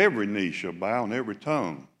Bible says every knee shall bow and every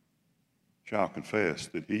tongue shall confess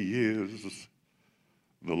that he is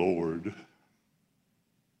the Lord.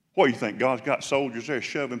 What do you think? God's got soldiers there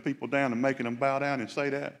shoving people down and making them bow down and say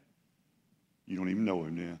that? You don't even know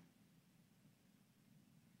him then.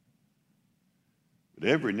 But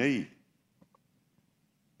every knee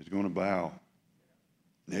is going to bow.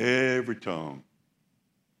 Every tongue.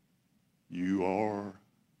 You are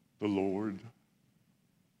the Lord.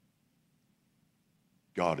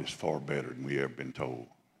 God is far better than we ever been told.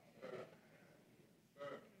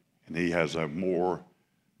 And he has a more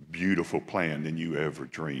beautiful plan than you ever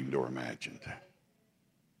dreamed or imagined.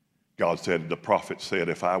 God said, the prophet said,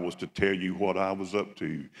 if I was to tell you what I was up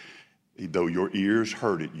to, though your ears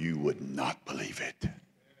heard it, you would not believe it.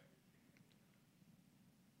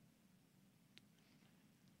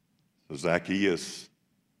 So Zacchaeus,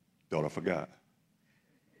 thought I forgot.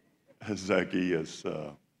 Zacchaeus,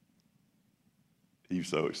 he was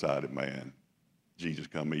so excited, man. Jesus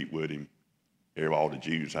come eat with him. All the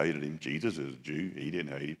Jews hated him. Jesus is a Jew. He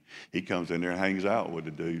didn't hate him. He comes in there and hangs out with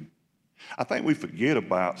the dude. I think we forget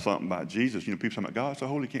about something about Jesus. You know, people say, God's so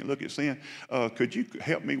holy, can't look at sin. Could you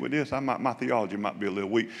help me with this? My theology might be a little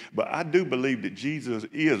weak, but I do believe that Jesus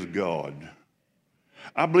is God.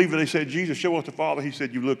 I believe that they said, Jesus, show us the Father. He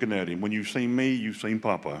said, you're looking at him. When you've seen me, you've seen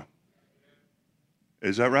Papa.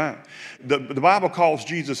 Is that right? The Bible calls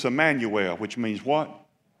Jesus Emmanuel, which means what?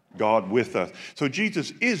 God with us. So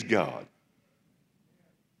Jesus is God.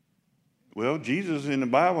 Well, Jesus in the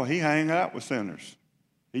Bible, he hung out with sinners.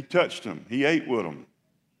 He touched them. He ate with them.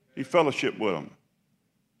 He fellowshiped with them.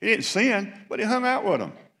 He didn't sin, but he hung out with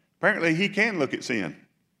them. Apparently, he can look at sin.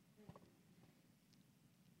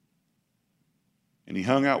 And he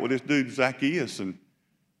hung out with this dude, Zacchaeus. And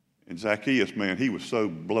Zacchaeus, man, he was so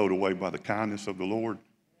blown away by the kindness of the Lord.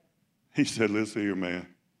 He said, listen here, man.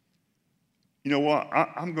 You know what?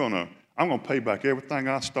 I'm gonna pay back everything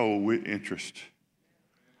I stole with interest.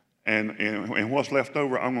 And what's left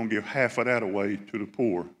over, I'm going to give half of that away to the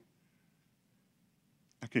poor.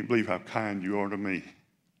 I can't believe how kind you are to me.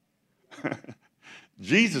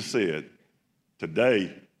 Jesus said,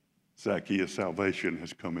 today, Zacchaeus, salvation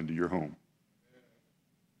has come into your home.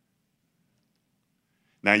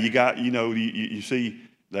 Now you see,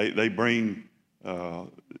 they bring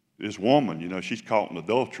this woman, she's caught in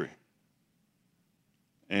adultery.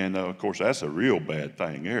 And of course, that's a real bad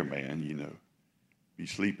thing there, man, Be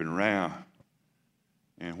sleeping around.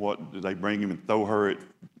 And what, do they bring him and throw her at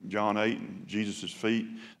John 8 and Jesus' feet?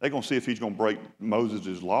 They're going to see if he's going to break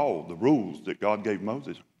Moses' law, the rules that God gave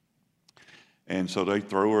Moses. And so they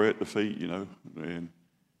throw her at the feet, and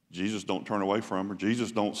Jesus don't turn away from her.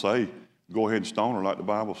 Jesus don't say, go ahead and stone her like the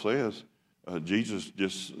Bible says. Jesus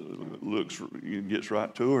just gets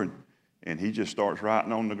right to her, and he just starts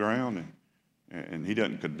writing on the ground, and he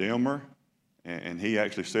doesn't condemn her. And he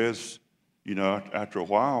actually says, you know, after a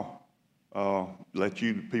while, let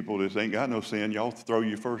you people that ain't got no sin, y'all throw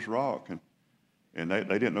your first rock. And they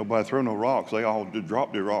didn't nobody throw no rocks. They all did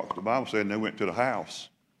drop their rocks, the Bible said, and they went to the house.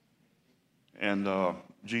 And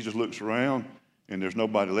Jesus looks around, and there's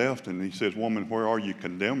nobody left. And he says, woman, where are you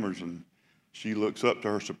condemners? And she looks up to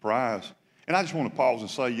her surprise. And I just want to pause and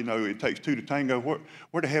say, you know, it takes two to tango.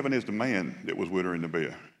 Where to heaven is the man that was with her in the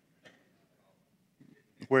bed?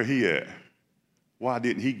 Where he at? Why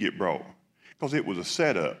didn't he get brought? Because it was a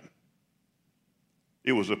setup.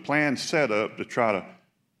 It was a planned setup to try to,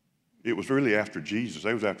 it was really after Jesus.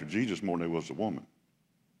 They was after Jesus more than they was the woman.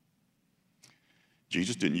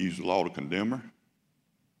 Jesus didn't use the law to condemn her.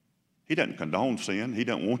 He doesn't condone sin. He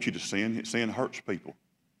doesn't want you to sin. Sin hurts people.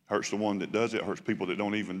 Hurts the one that does it. Hurts people that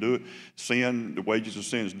don't even do it. Sin, the wages of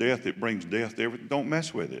sin is death. It brings death to everything. Don't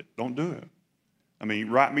mess with it. Don't do it. I mean,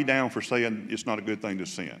 write me down for saying it's not a good thing to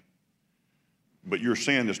sin. But your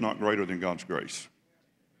sin is not greater than God's grace.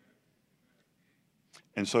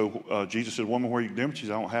 And so Jesus said, woman, where are you condemned? She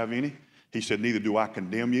said, I don't have any. He said, neither do I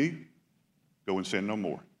condemn you. Go and sin no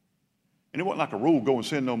more. And it wasn't like a rule, go and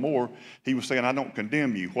sin no more. He was saying, I don't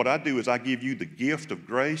condemn you. What I do is I give you the gift of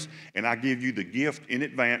grace, and I give you the gift in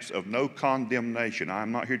advance of no condemnation. I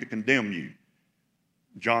am not here to condemn you.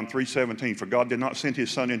 John 3:17, for God did not send his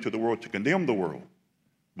Son into the world to condemn the world,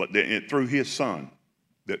 but that through his Son,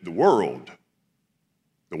 that the world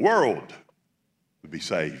would be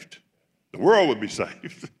saved. The world would be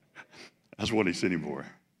saved. That's what he sent him for.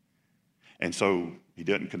 And so he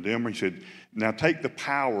doesn't condemn her. He said, now take the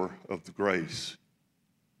power of the grace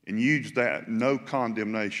and use that, no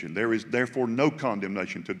condemnation. There is therefore no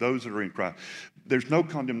condemnation to those that are in Christ. There's no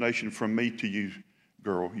condemnation from me to you,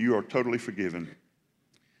 girl. You are totally forgiven.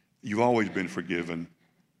 You've always been forgiven.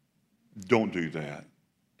 Don't do that.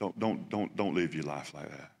 Don't live your life like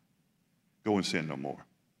that. Go and sin no more.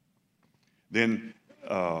 Then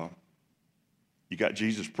you got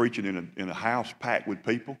Jesus preaching in a house packed with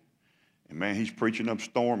people. And man, he's preaching up a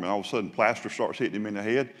storm, and all of a sudden plaster starts hitting him in the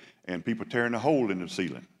head, and people tearing a hole in the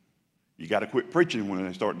ceiling. You got to quit preaching when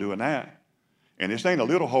they start doing that. And this ain't a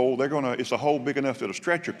little hole. It's a hole big enough that a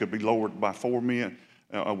stretcher could be lowered by 4 men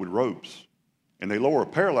with ropes. And they lower a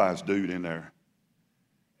paralyzed dude in there.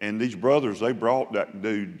 And these brothers, they brought that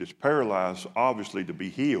dude that's paralyzed, obviously, to be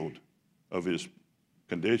healed of his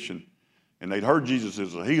condition. And they'd heard Jesus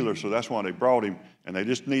is a healer, so that's why they brought him. And they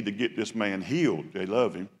just need to get this man healed. They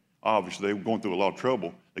love him. Obviously, they were going through a lot of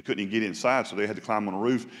trouble. They couldn't even get inside, so they had to climb on the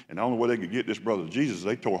roof. And the only way they could get this brother Jesus,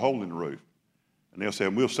 they tore a hole in the roof. And they'll say,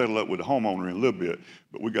 we'll settle up with the homeowner in a little bit,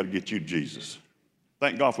 but we got to get you to Jesus.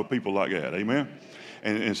 Thank God for people like that, amen?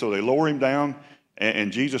 And so they lower him down,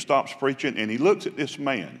 and Jesus stops preaching, and he looks at this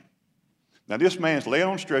man. Now, this man's laying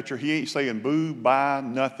on a stretcher. He ain't saying boo, bye,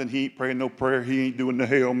 nothing. He ain't praying no prayer. He ain't doing the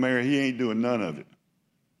Hail Mary. He ain't doing none of it.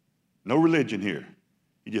 No religion here.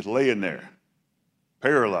 He's just laying there,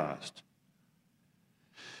 paralyzed.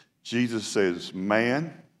 Jesus says,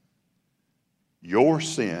 man, your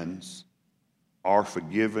sins are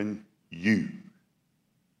forgiven you.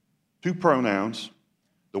 Two pronouns.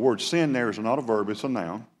 The word sin there is not a verb, it's a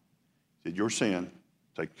noun. He said, your sin,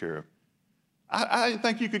 take care of. I didn't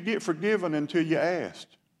think you could get forgiven until you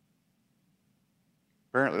asked.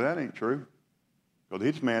 Apparently that ain't true. Because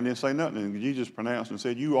this man didn't say nothing, and Jesus pronounced and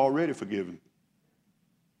said, you already forgiven.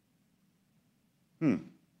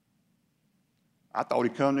 I thought he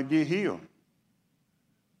come to get healed.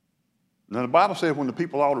 Now the Bible said when the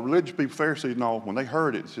people, all the religious people, Pharisees and all, when they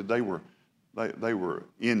heard it, it said they were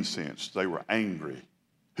incensed. They were angry.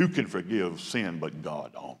 Who can forgive sin but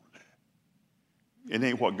God only? It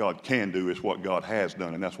ain't what God can do, it's what God has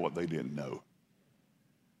done, and that's what they didn't know.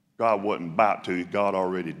 God wasn't about to, God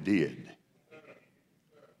already did.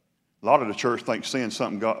 A lot of the church thinks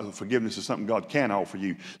forgiveness is something God can offer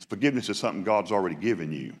you. Forgiveness is something God's already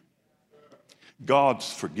given you.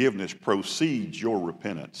 God's forgiveness precedes your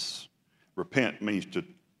repentance. Repent means to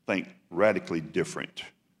think radically different.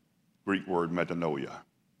 Greek word metanoia.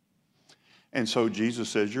 And so Jesus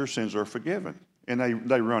says, your sins are forgiven. And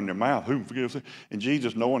they run their mouth, who forgives it? And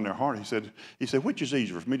Jesus, knowing their heart, he said, which is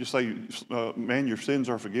easier for me to say, man, your sins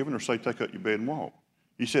are forgiven, or say, take up your bed and walk?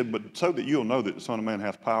 He said, but so that you'll know that the Son of Man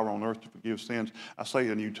hath power on earth to forgive sins, I say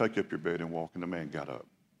unto you, take up your bed and walk. And the man got up.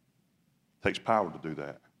 It takes power to do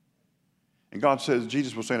that. And God says,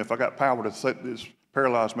 Jesus was saying, if I got power to set this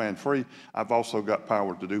paralyzed man free, I've also got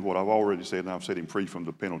power to do what I've already said, and I've set him free from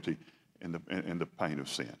the penalty and the pain of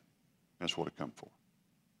sin. That's what it come for.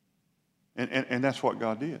 And that's what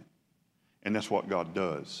God did. And that's what God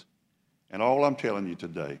does. And all I'm telling you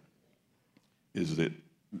today is that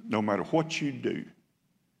no matter what you do,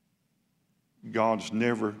 God's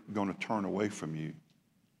never going to turn away from you.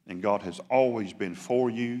 And God has always been for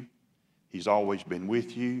you. He's always been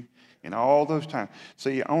with you. And all those times.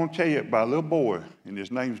 See, I want to tell you about a little boy, and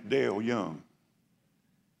his name's Dale Young.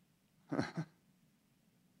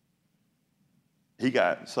 He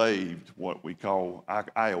got saved, what we call,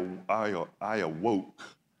 I awoke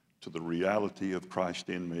to the reality of Christ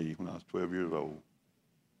in me when I was 12 years old.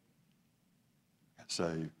 Got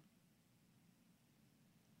saved.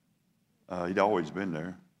 He'd always been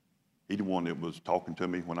there. He's the one that was talking to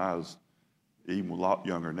me when I was even a lot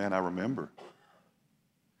younger than that, I remember.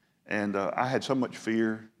 And I had so much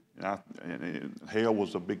fear, and hell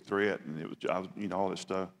was a big threat, and it was, all that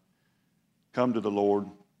stuff. Come to the Lord,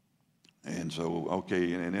 and so,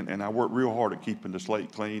 okay, and I worked real hard at keeping the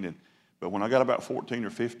slate clean, but when I got about 14 or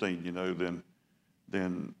 15,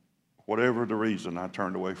 then whatever the reason, I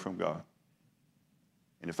turned away from God.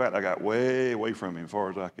 And in fact, I got way away from him as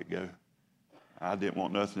far as I could go. I didn't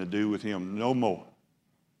want nothing to do with him no more.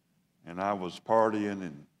 And I was partying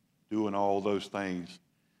and doing all those things.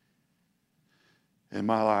 And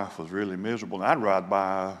my life was really miserable. And I'd ride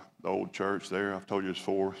by the old church there. I've told you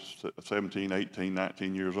it's 17, 18,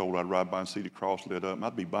 19 years old. I'd ride by and see the cross lit up. And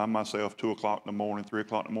I'd be by myself 2 o'clock in the morning, 3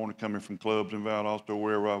 o'clock in the morning, coming from clubs in Valdosta or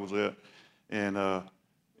wherever I was at.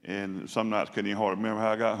 And some nights couldn't even hardly remember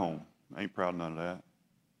how I got home. I ain't proud of none of that.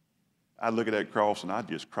 I'd look at that cross and I'd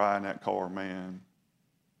just cry in that car, man.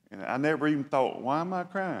 And I never even thought, why am I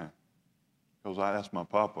crying? Because that's my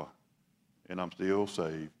papa, and I'm still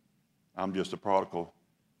saved. I'm just a prodigal,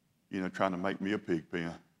 trying to make me a pig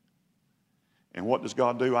pen. And what does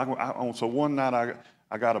God do? So one night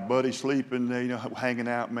I got a buddy sleeping there, hanging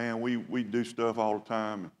out, man. We do stuff all the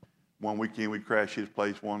time. One weekend we crash his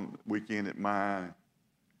place, one weekend at mine.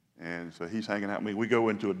 And so he's hanging out with me. We go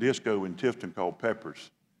into a disco in Tifton called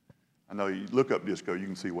Peppers. I know you look up disco, you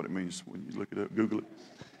can see what it means when you look it up, Google it.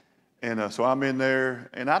 And so I'm in there,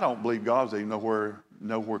 and I don't believe God's even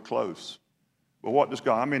nowhere close. But what does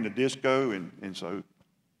God? I'm in the disco, and so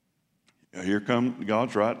here comes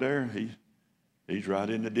God's right there. He's right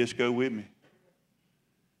in the disco with me.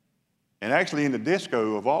 And actually in the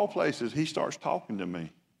disco, of all places, he starts talking to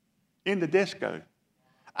me. In the disco.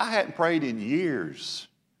 I hadn't prayed in years.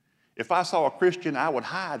 If I saw a Christian, I would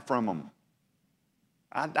hide from them.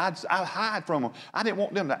 I'd hide from them. I didn't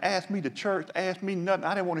want them to ask me to church, ask me nothing.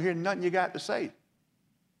 I didn't want to hear nothing you got to say.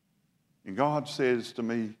 And God says to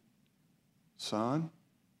me, son,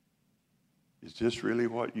 is this really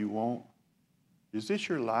what you want? Is this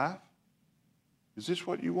your life? Is this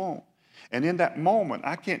what you want? And in that moment,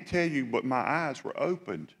 I can't tell you, but my eyes were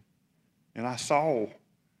opened. And I saw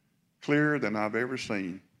clearer than I've ever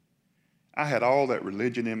seen. I had all that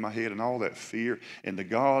religion in my head and all that fear. And the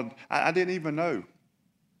God, I didn't even know.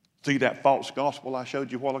 See that false gospel I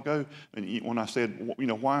showed you a while ago? And when I said,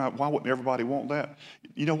 why wouldn't everybody want that?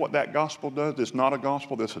 You know what that gospel does? It's not a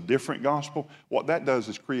gospel. That's a different gospel. What that does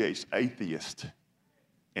is creates atheists.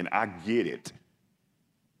 And I get it.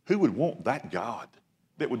 Who would want that God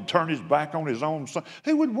that would turn his back on his own son?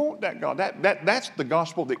 Who would want that God? That's the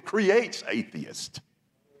gospel that creates atheists.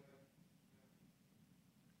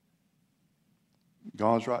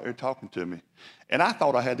 God's right there talking to me. And I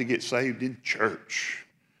thought I had to get saved in church.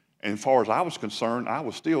 And as far as I was concerned, I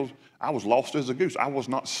was lost as a goose. I was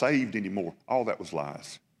not saved anymore. All that was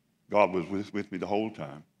lies. God was with me the whole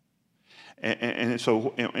time. And so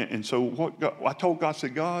what God, I told God, I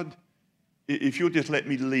said, God, if you'll just let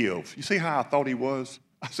me live. You see how I thought he was?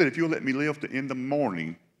 I said, if you'll let me live in the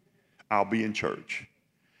morning, I'll be in church.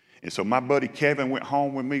 And so my buddy Kevin went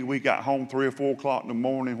home with me. We got home 3 or 4 o'clock in the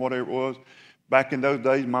morning, whatever it was. Back in those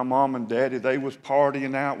days, my mom and daddy, they was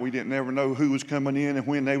partying out. We didn't ever know who was coming in and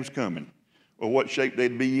when they was coming or what shape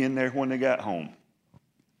they'd be in there when they got home.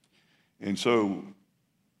 And so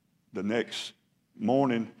the next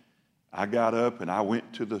morning, I got up and I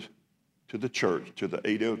went to the church, to the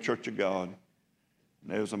Adel Church of God. And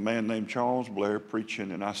there was a man named Charles Blair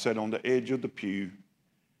preaching, and I sat on the edge of the pew.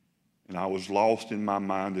 And I was lost in my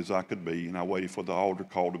mind as I could be, and I waited for the altar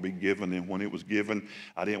call to be given. And when it was given,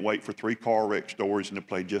 I didn't wait for 3 car wreck stories and to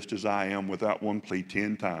play Just As I Am without one plea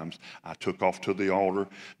 10 times. I took off to the altar,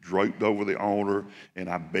 draped over the altar, and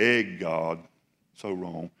I begged God, so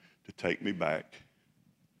wrong, to take me back.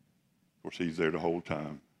 Of course, he's there the whole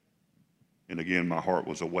time. And again, my heart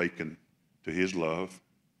was awakened to his love.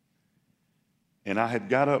 And I had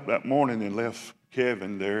got up that morning and left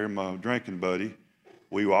Kevin there, my drinking buddy.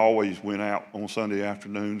 We always went out on Sunday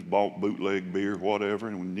afternoons, bought bootleg beer, whatever,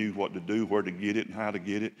 and we knew what to do, where to get it, and how to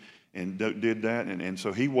get it, and did that. And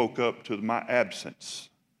so he woke up to my absence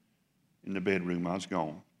in the bedroom. I was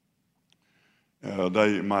gone.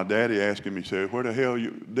 My daddy asked him, he said, where the hell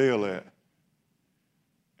Dale at?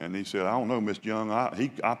 And he said, I don't know, Miss Young.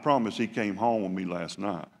 I promise he came home with me last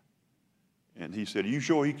night. And he said, are you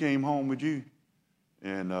sure he came home with you?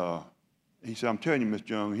 And he said, I'm telling you, Miss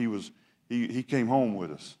Young, he came home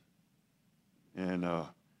with us. And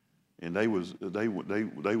they was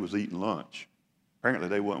eating lunch. Apparently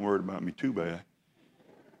they wasn't worried about me too bad.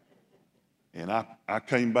 And I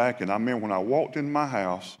came back, and I remember when I walked in my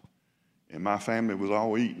house, and my family was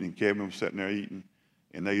all eating, and Kevin was sitting there eating,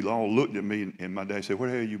 and they all looked at me, and my dad said, where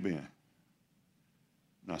the hell you been?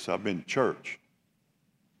 And I said, I've been to church.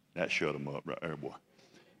 That shut them up right there, boy.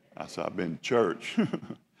 I said, I've been to church.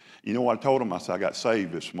 You know what I told him? I said, I got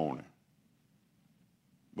saved this morning.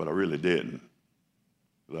 But I really didn't,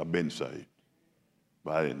 because I've been saved.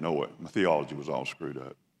 But I didn't know it. My theology was all screwed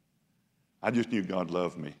up. I just knew God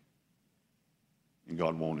loved me, and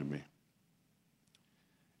God wanted me.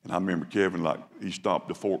 And I remember Kevin, like, he stopped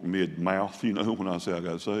the fork mid-mouth, you know, when I said I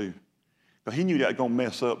got saved. But he knew that was going to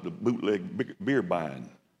mess up the bootleg beer buying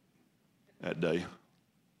that day.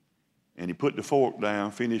 And he put the fork down,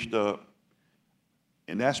 finished up.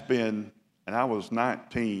 And and I was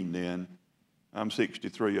 19 then. I'm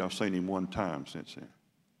 63. I've seen him one time since then,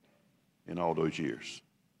 in all those years,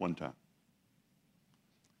 one time.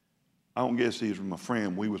 I don't guess he was my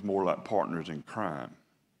friend. We was more like partners in crime.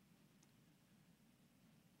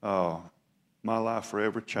 My life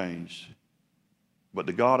forever changed. But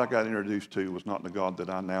the God I got introduced to was not the God that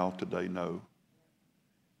I now today know.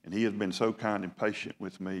 And he has been so kind and patient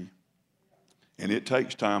with me. And it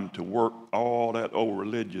takes time to work all that old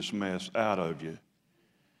religious mess out of you.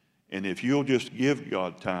 And if you'll just give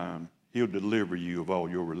God time, he'll deliver you of all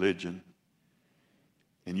your religion.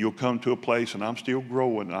 And you'll come to a place, and I'm still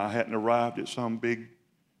growing. I hadn't arrived at some big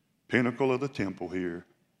pinnacle of the temple here.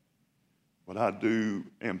 But I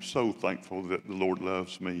am so thankful that the Lord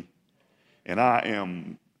loves me. And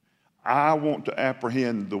I want to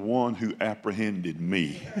apprehend the one who apprehended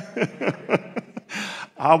me.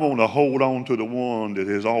 I want to hold on to the one that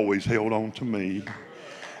has always held on to me.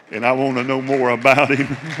 And I want to know more about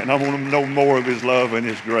him. And I want to know more of his love and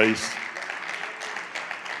his grace.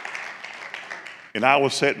 And I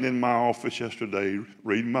was sitting in my office yesterday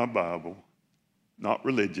reading my Bible, not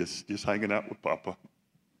religious, just hanging out with Papa,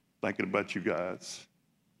 thinking about you guys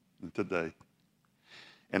today.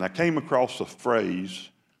 And I came across a phrase,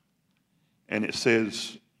 and it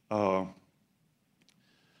says that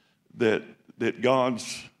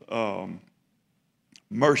God's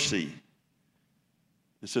mercy,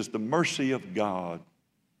 it says the mercy of God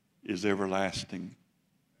is everlasting.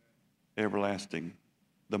 Everlasting.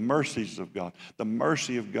 The mercies of God. The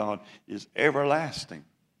mercy of God is everlasting.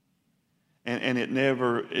 And it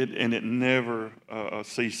never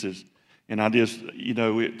ceases. And I just, you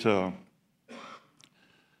know,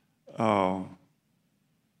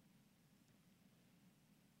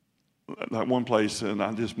 like one place, and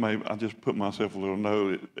I just put myself a little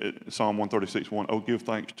note. Psalm 136:1. Oh, give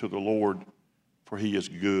thanks to the Lord, for he is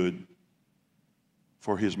good,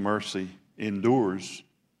 for his mercy endures.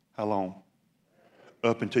 How long?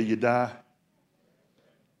 Up until you die.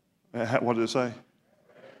 What did it say?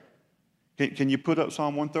 Can you put up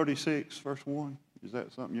Psalm 136, verse 1? Is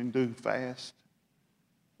that something you can do fast?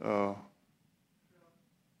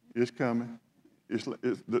 It's coming.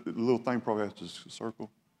 The little thing probably has to circle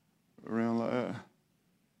around like that.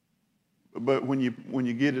 But when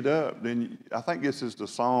you get it up, then I think this is the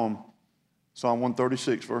Psalm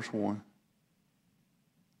 136, verse 1.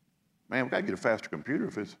 Man, we got to get a faster computer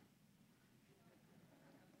if it's...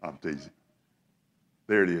 I'm teasing.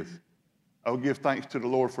 There it is. Oh, give thanks to the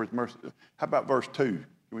Lord for his mercy. How about verse 2? Can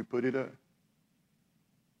we put it up?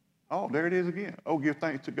 Oh, there it is again. Oh, give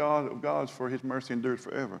thanks to God of gods, for his mercy endures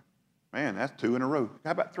forever. Man, that's 2 in a row. How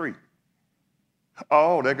about 3?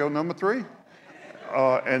 Oh, there goes number 3.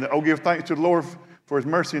 And oh, give thanks to the Lord for his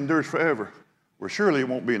mercy endures forever. Well, surely it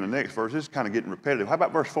won't be in the next verse. This is kind of getting repetitive. How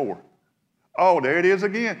about verse 4? Oh, there it is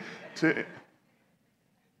again. It's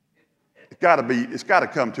got to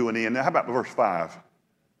come to an end. Now, how about verse 5?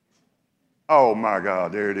 Oh, my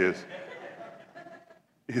God, there it is.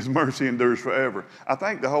 His mercy endures forever. I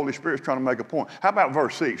think the Holy Spirit's trying to make a point. How about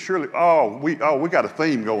verse 6? Surely, we got a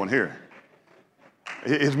theme going here.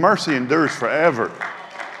 His mercy endures forever.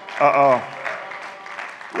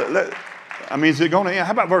 Is it going to end?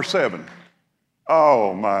 How about verse 7?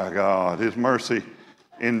 Oh, my God, his mercy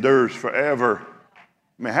endures forever.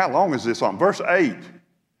 Man, how long is this on? Verse 8.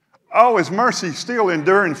 Oh, his mercy still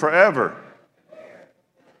enduring forever.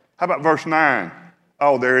 How about verse 9?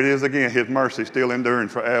 Oh, there it is again. His mercy still enduring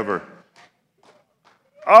forever.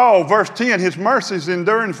 Oh, verse 10. His mercy is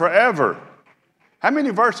enduring forever. How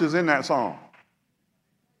many verses in that song?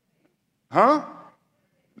 Huh?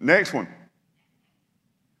 Next one.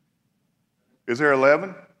 Is there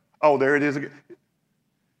 11? Oh, there it is again.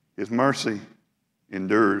 His mercy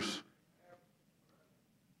endures.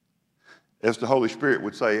 As the Holy Spirit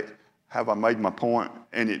would say, have I made my point?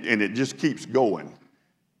 And it just keeps going.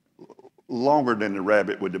 Longer than the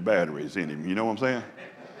rabbit with the batteries in him. You know what I'm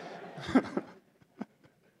saying?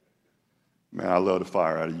 Man, I love the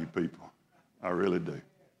fire out of you people. I really do.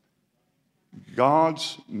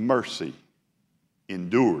 God's mercy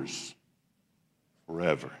endures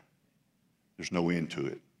forever. There's no end to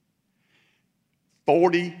it.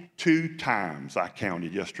 42 times I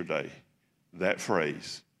counted yesterday that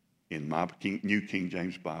phrase in my New King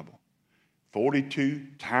James Bible. 42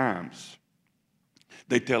 times.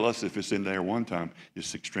 They tell us if it's in there one time,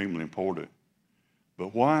 it's extremely important.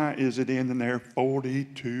 But why is it in there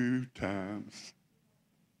 42 times?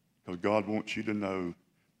 Because God wants you to know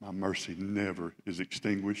my mercy never is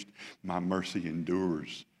extinguished. My mercy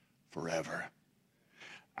endures forever.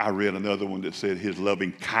 I read another one that said his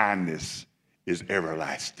loving kindness is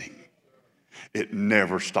everlasting. It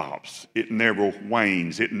never stops. It never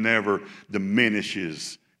wanes. It never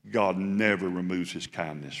diminishes. God never removes his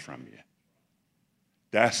kindness from you.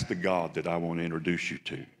 That's the God that I want to introduce you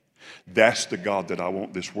to. That's the God that I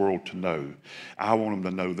want this world to know. I want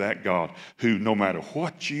them to know that God who, no matter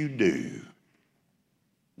what you do,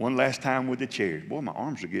 one last time with the chair. Boy, my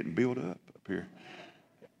arms are getting built up here.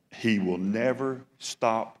 He will never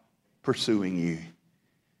stop pursuing you.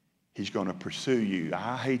 He's going to pursue you.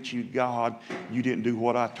 I hate you, God. You didn't do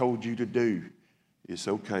what I told you to do. It's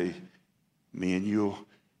okay. Me and you'll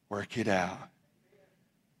work it out.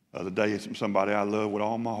 The other day, somebody I love with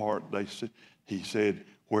all my heart, he said,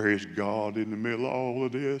 where is God in the middle of all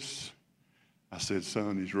of this? I said,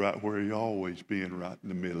 son, he's right where he's always been, right in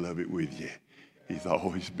the middle of it with you. He's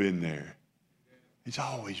always been there. He's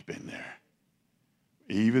always been there.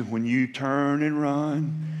 Even when you turn and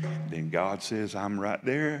run, then God says, I'm right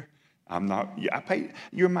there.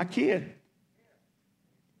 You're my kid.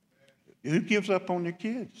 Who gives up on their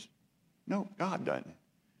kids? No, God doesn't.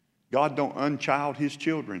 God don't unchild his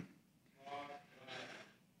children.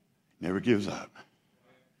 Never gives up.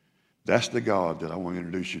 That's the God that I want to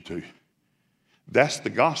introduce you to. That's the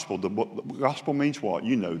gospel. The gospel means what?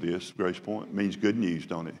 You know this, Grace Point. It means good news,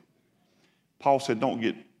 don't it? Paul said, don't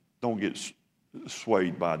get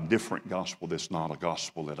swayed by a different gospel that's not a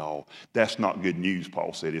gospel at all. That's not good news,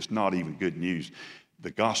 Paul said. It's not even good news.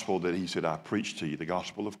 The gospel that he said, I preach to you, the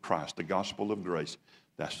gospel of Christ, the gospel of grace,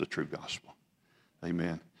 that's the true gospel.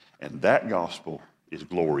 Amen. And that gospel is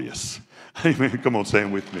glorious. Amen. Come on,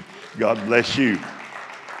 stand with me. God bless you.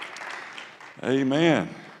 Amen.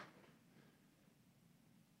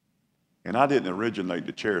 And I didn't originate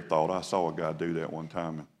the chair thought. I saw a guy do that one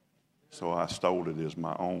time, and so I stole it as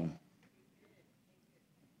my own.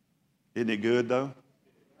 Isn't it good, though?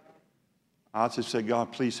 I just said,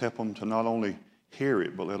 God, please help them to not only hear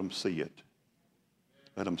it, but let them see it.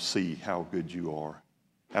 Let them see how good you are,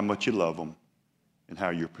 how much you love them, and how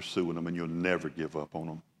you're pursuing them, and you'll never give up on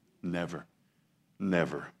them. Never.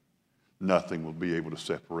 Never. Nothing will be able to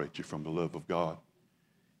separate you from the love of God.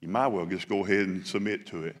 You might well just go ahead and submit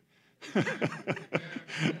to it.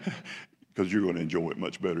 Because you're going to enjoy it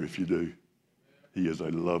much better if you do. He is a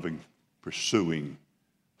loving, pursuing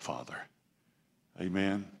Father.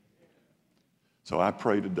 Amen. So I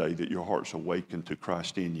pray today that your heart's awakened to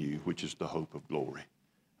Christ in you, which is the hope of glory.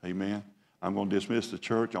 Amen. I'm going to dismiss the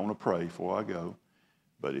church. I want to pray before I go.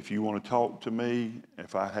 But if you want to talk to me,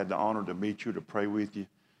 if I had the honor to meet you, to pray with you,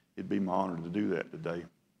 it'd be my honor to do that today.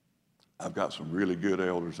 I've got some really good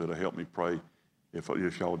elders that'll help me pray.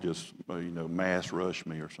 If y'all just, mass rush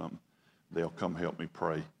me or something, they'll come help me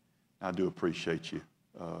pray. I do appreciate you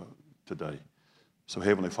today. So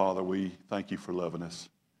Heavenly Father, we thank you for loving us.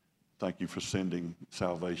 Thank you for sending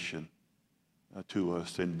salvation to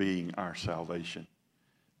us and being our salvation.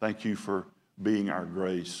 Thank you for being our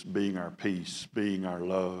grace, being our peace, being our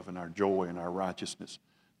love and our joy and our righteousness.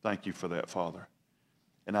 Thank you for that, Father.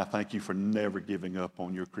 And I thank you for never giving up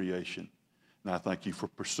on your creation. And I thank you for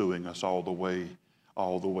pursuing us all the way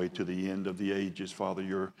to the end of the ages. Father,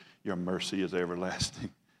 your mercy is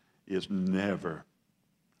everlasting. It never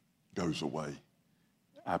goes away.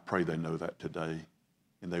 I pray they know that today,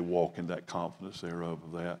 and they walk in that confidence thereof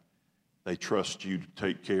of that. They trust you to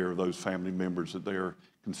take care of those family members that they're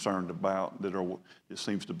concerned about, it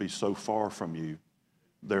seems to be so far from you.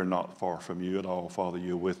 They're not far from you at all, Father.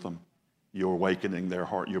 You're with them. You're awakening their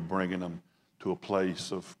heart. You're bringing them to a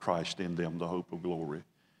place of Christ in them, the hope of glory.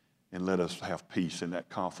 And let us have peace in that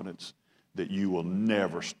confidence that you will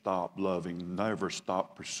never stop loving, never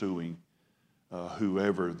stop pursuing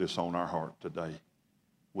whoever that's on our heart today.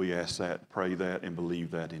 We ask that, pray that, and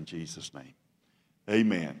believe that in Jesus' name.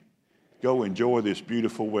 Amen. Go enjoy this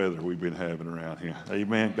beautiful weather we've been having around here.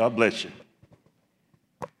 Amen. God bless you.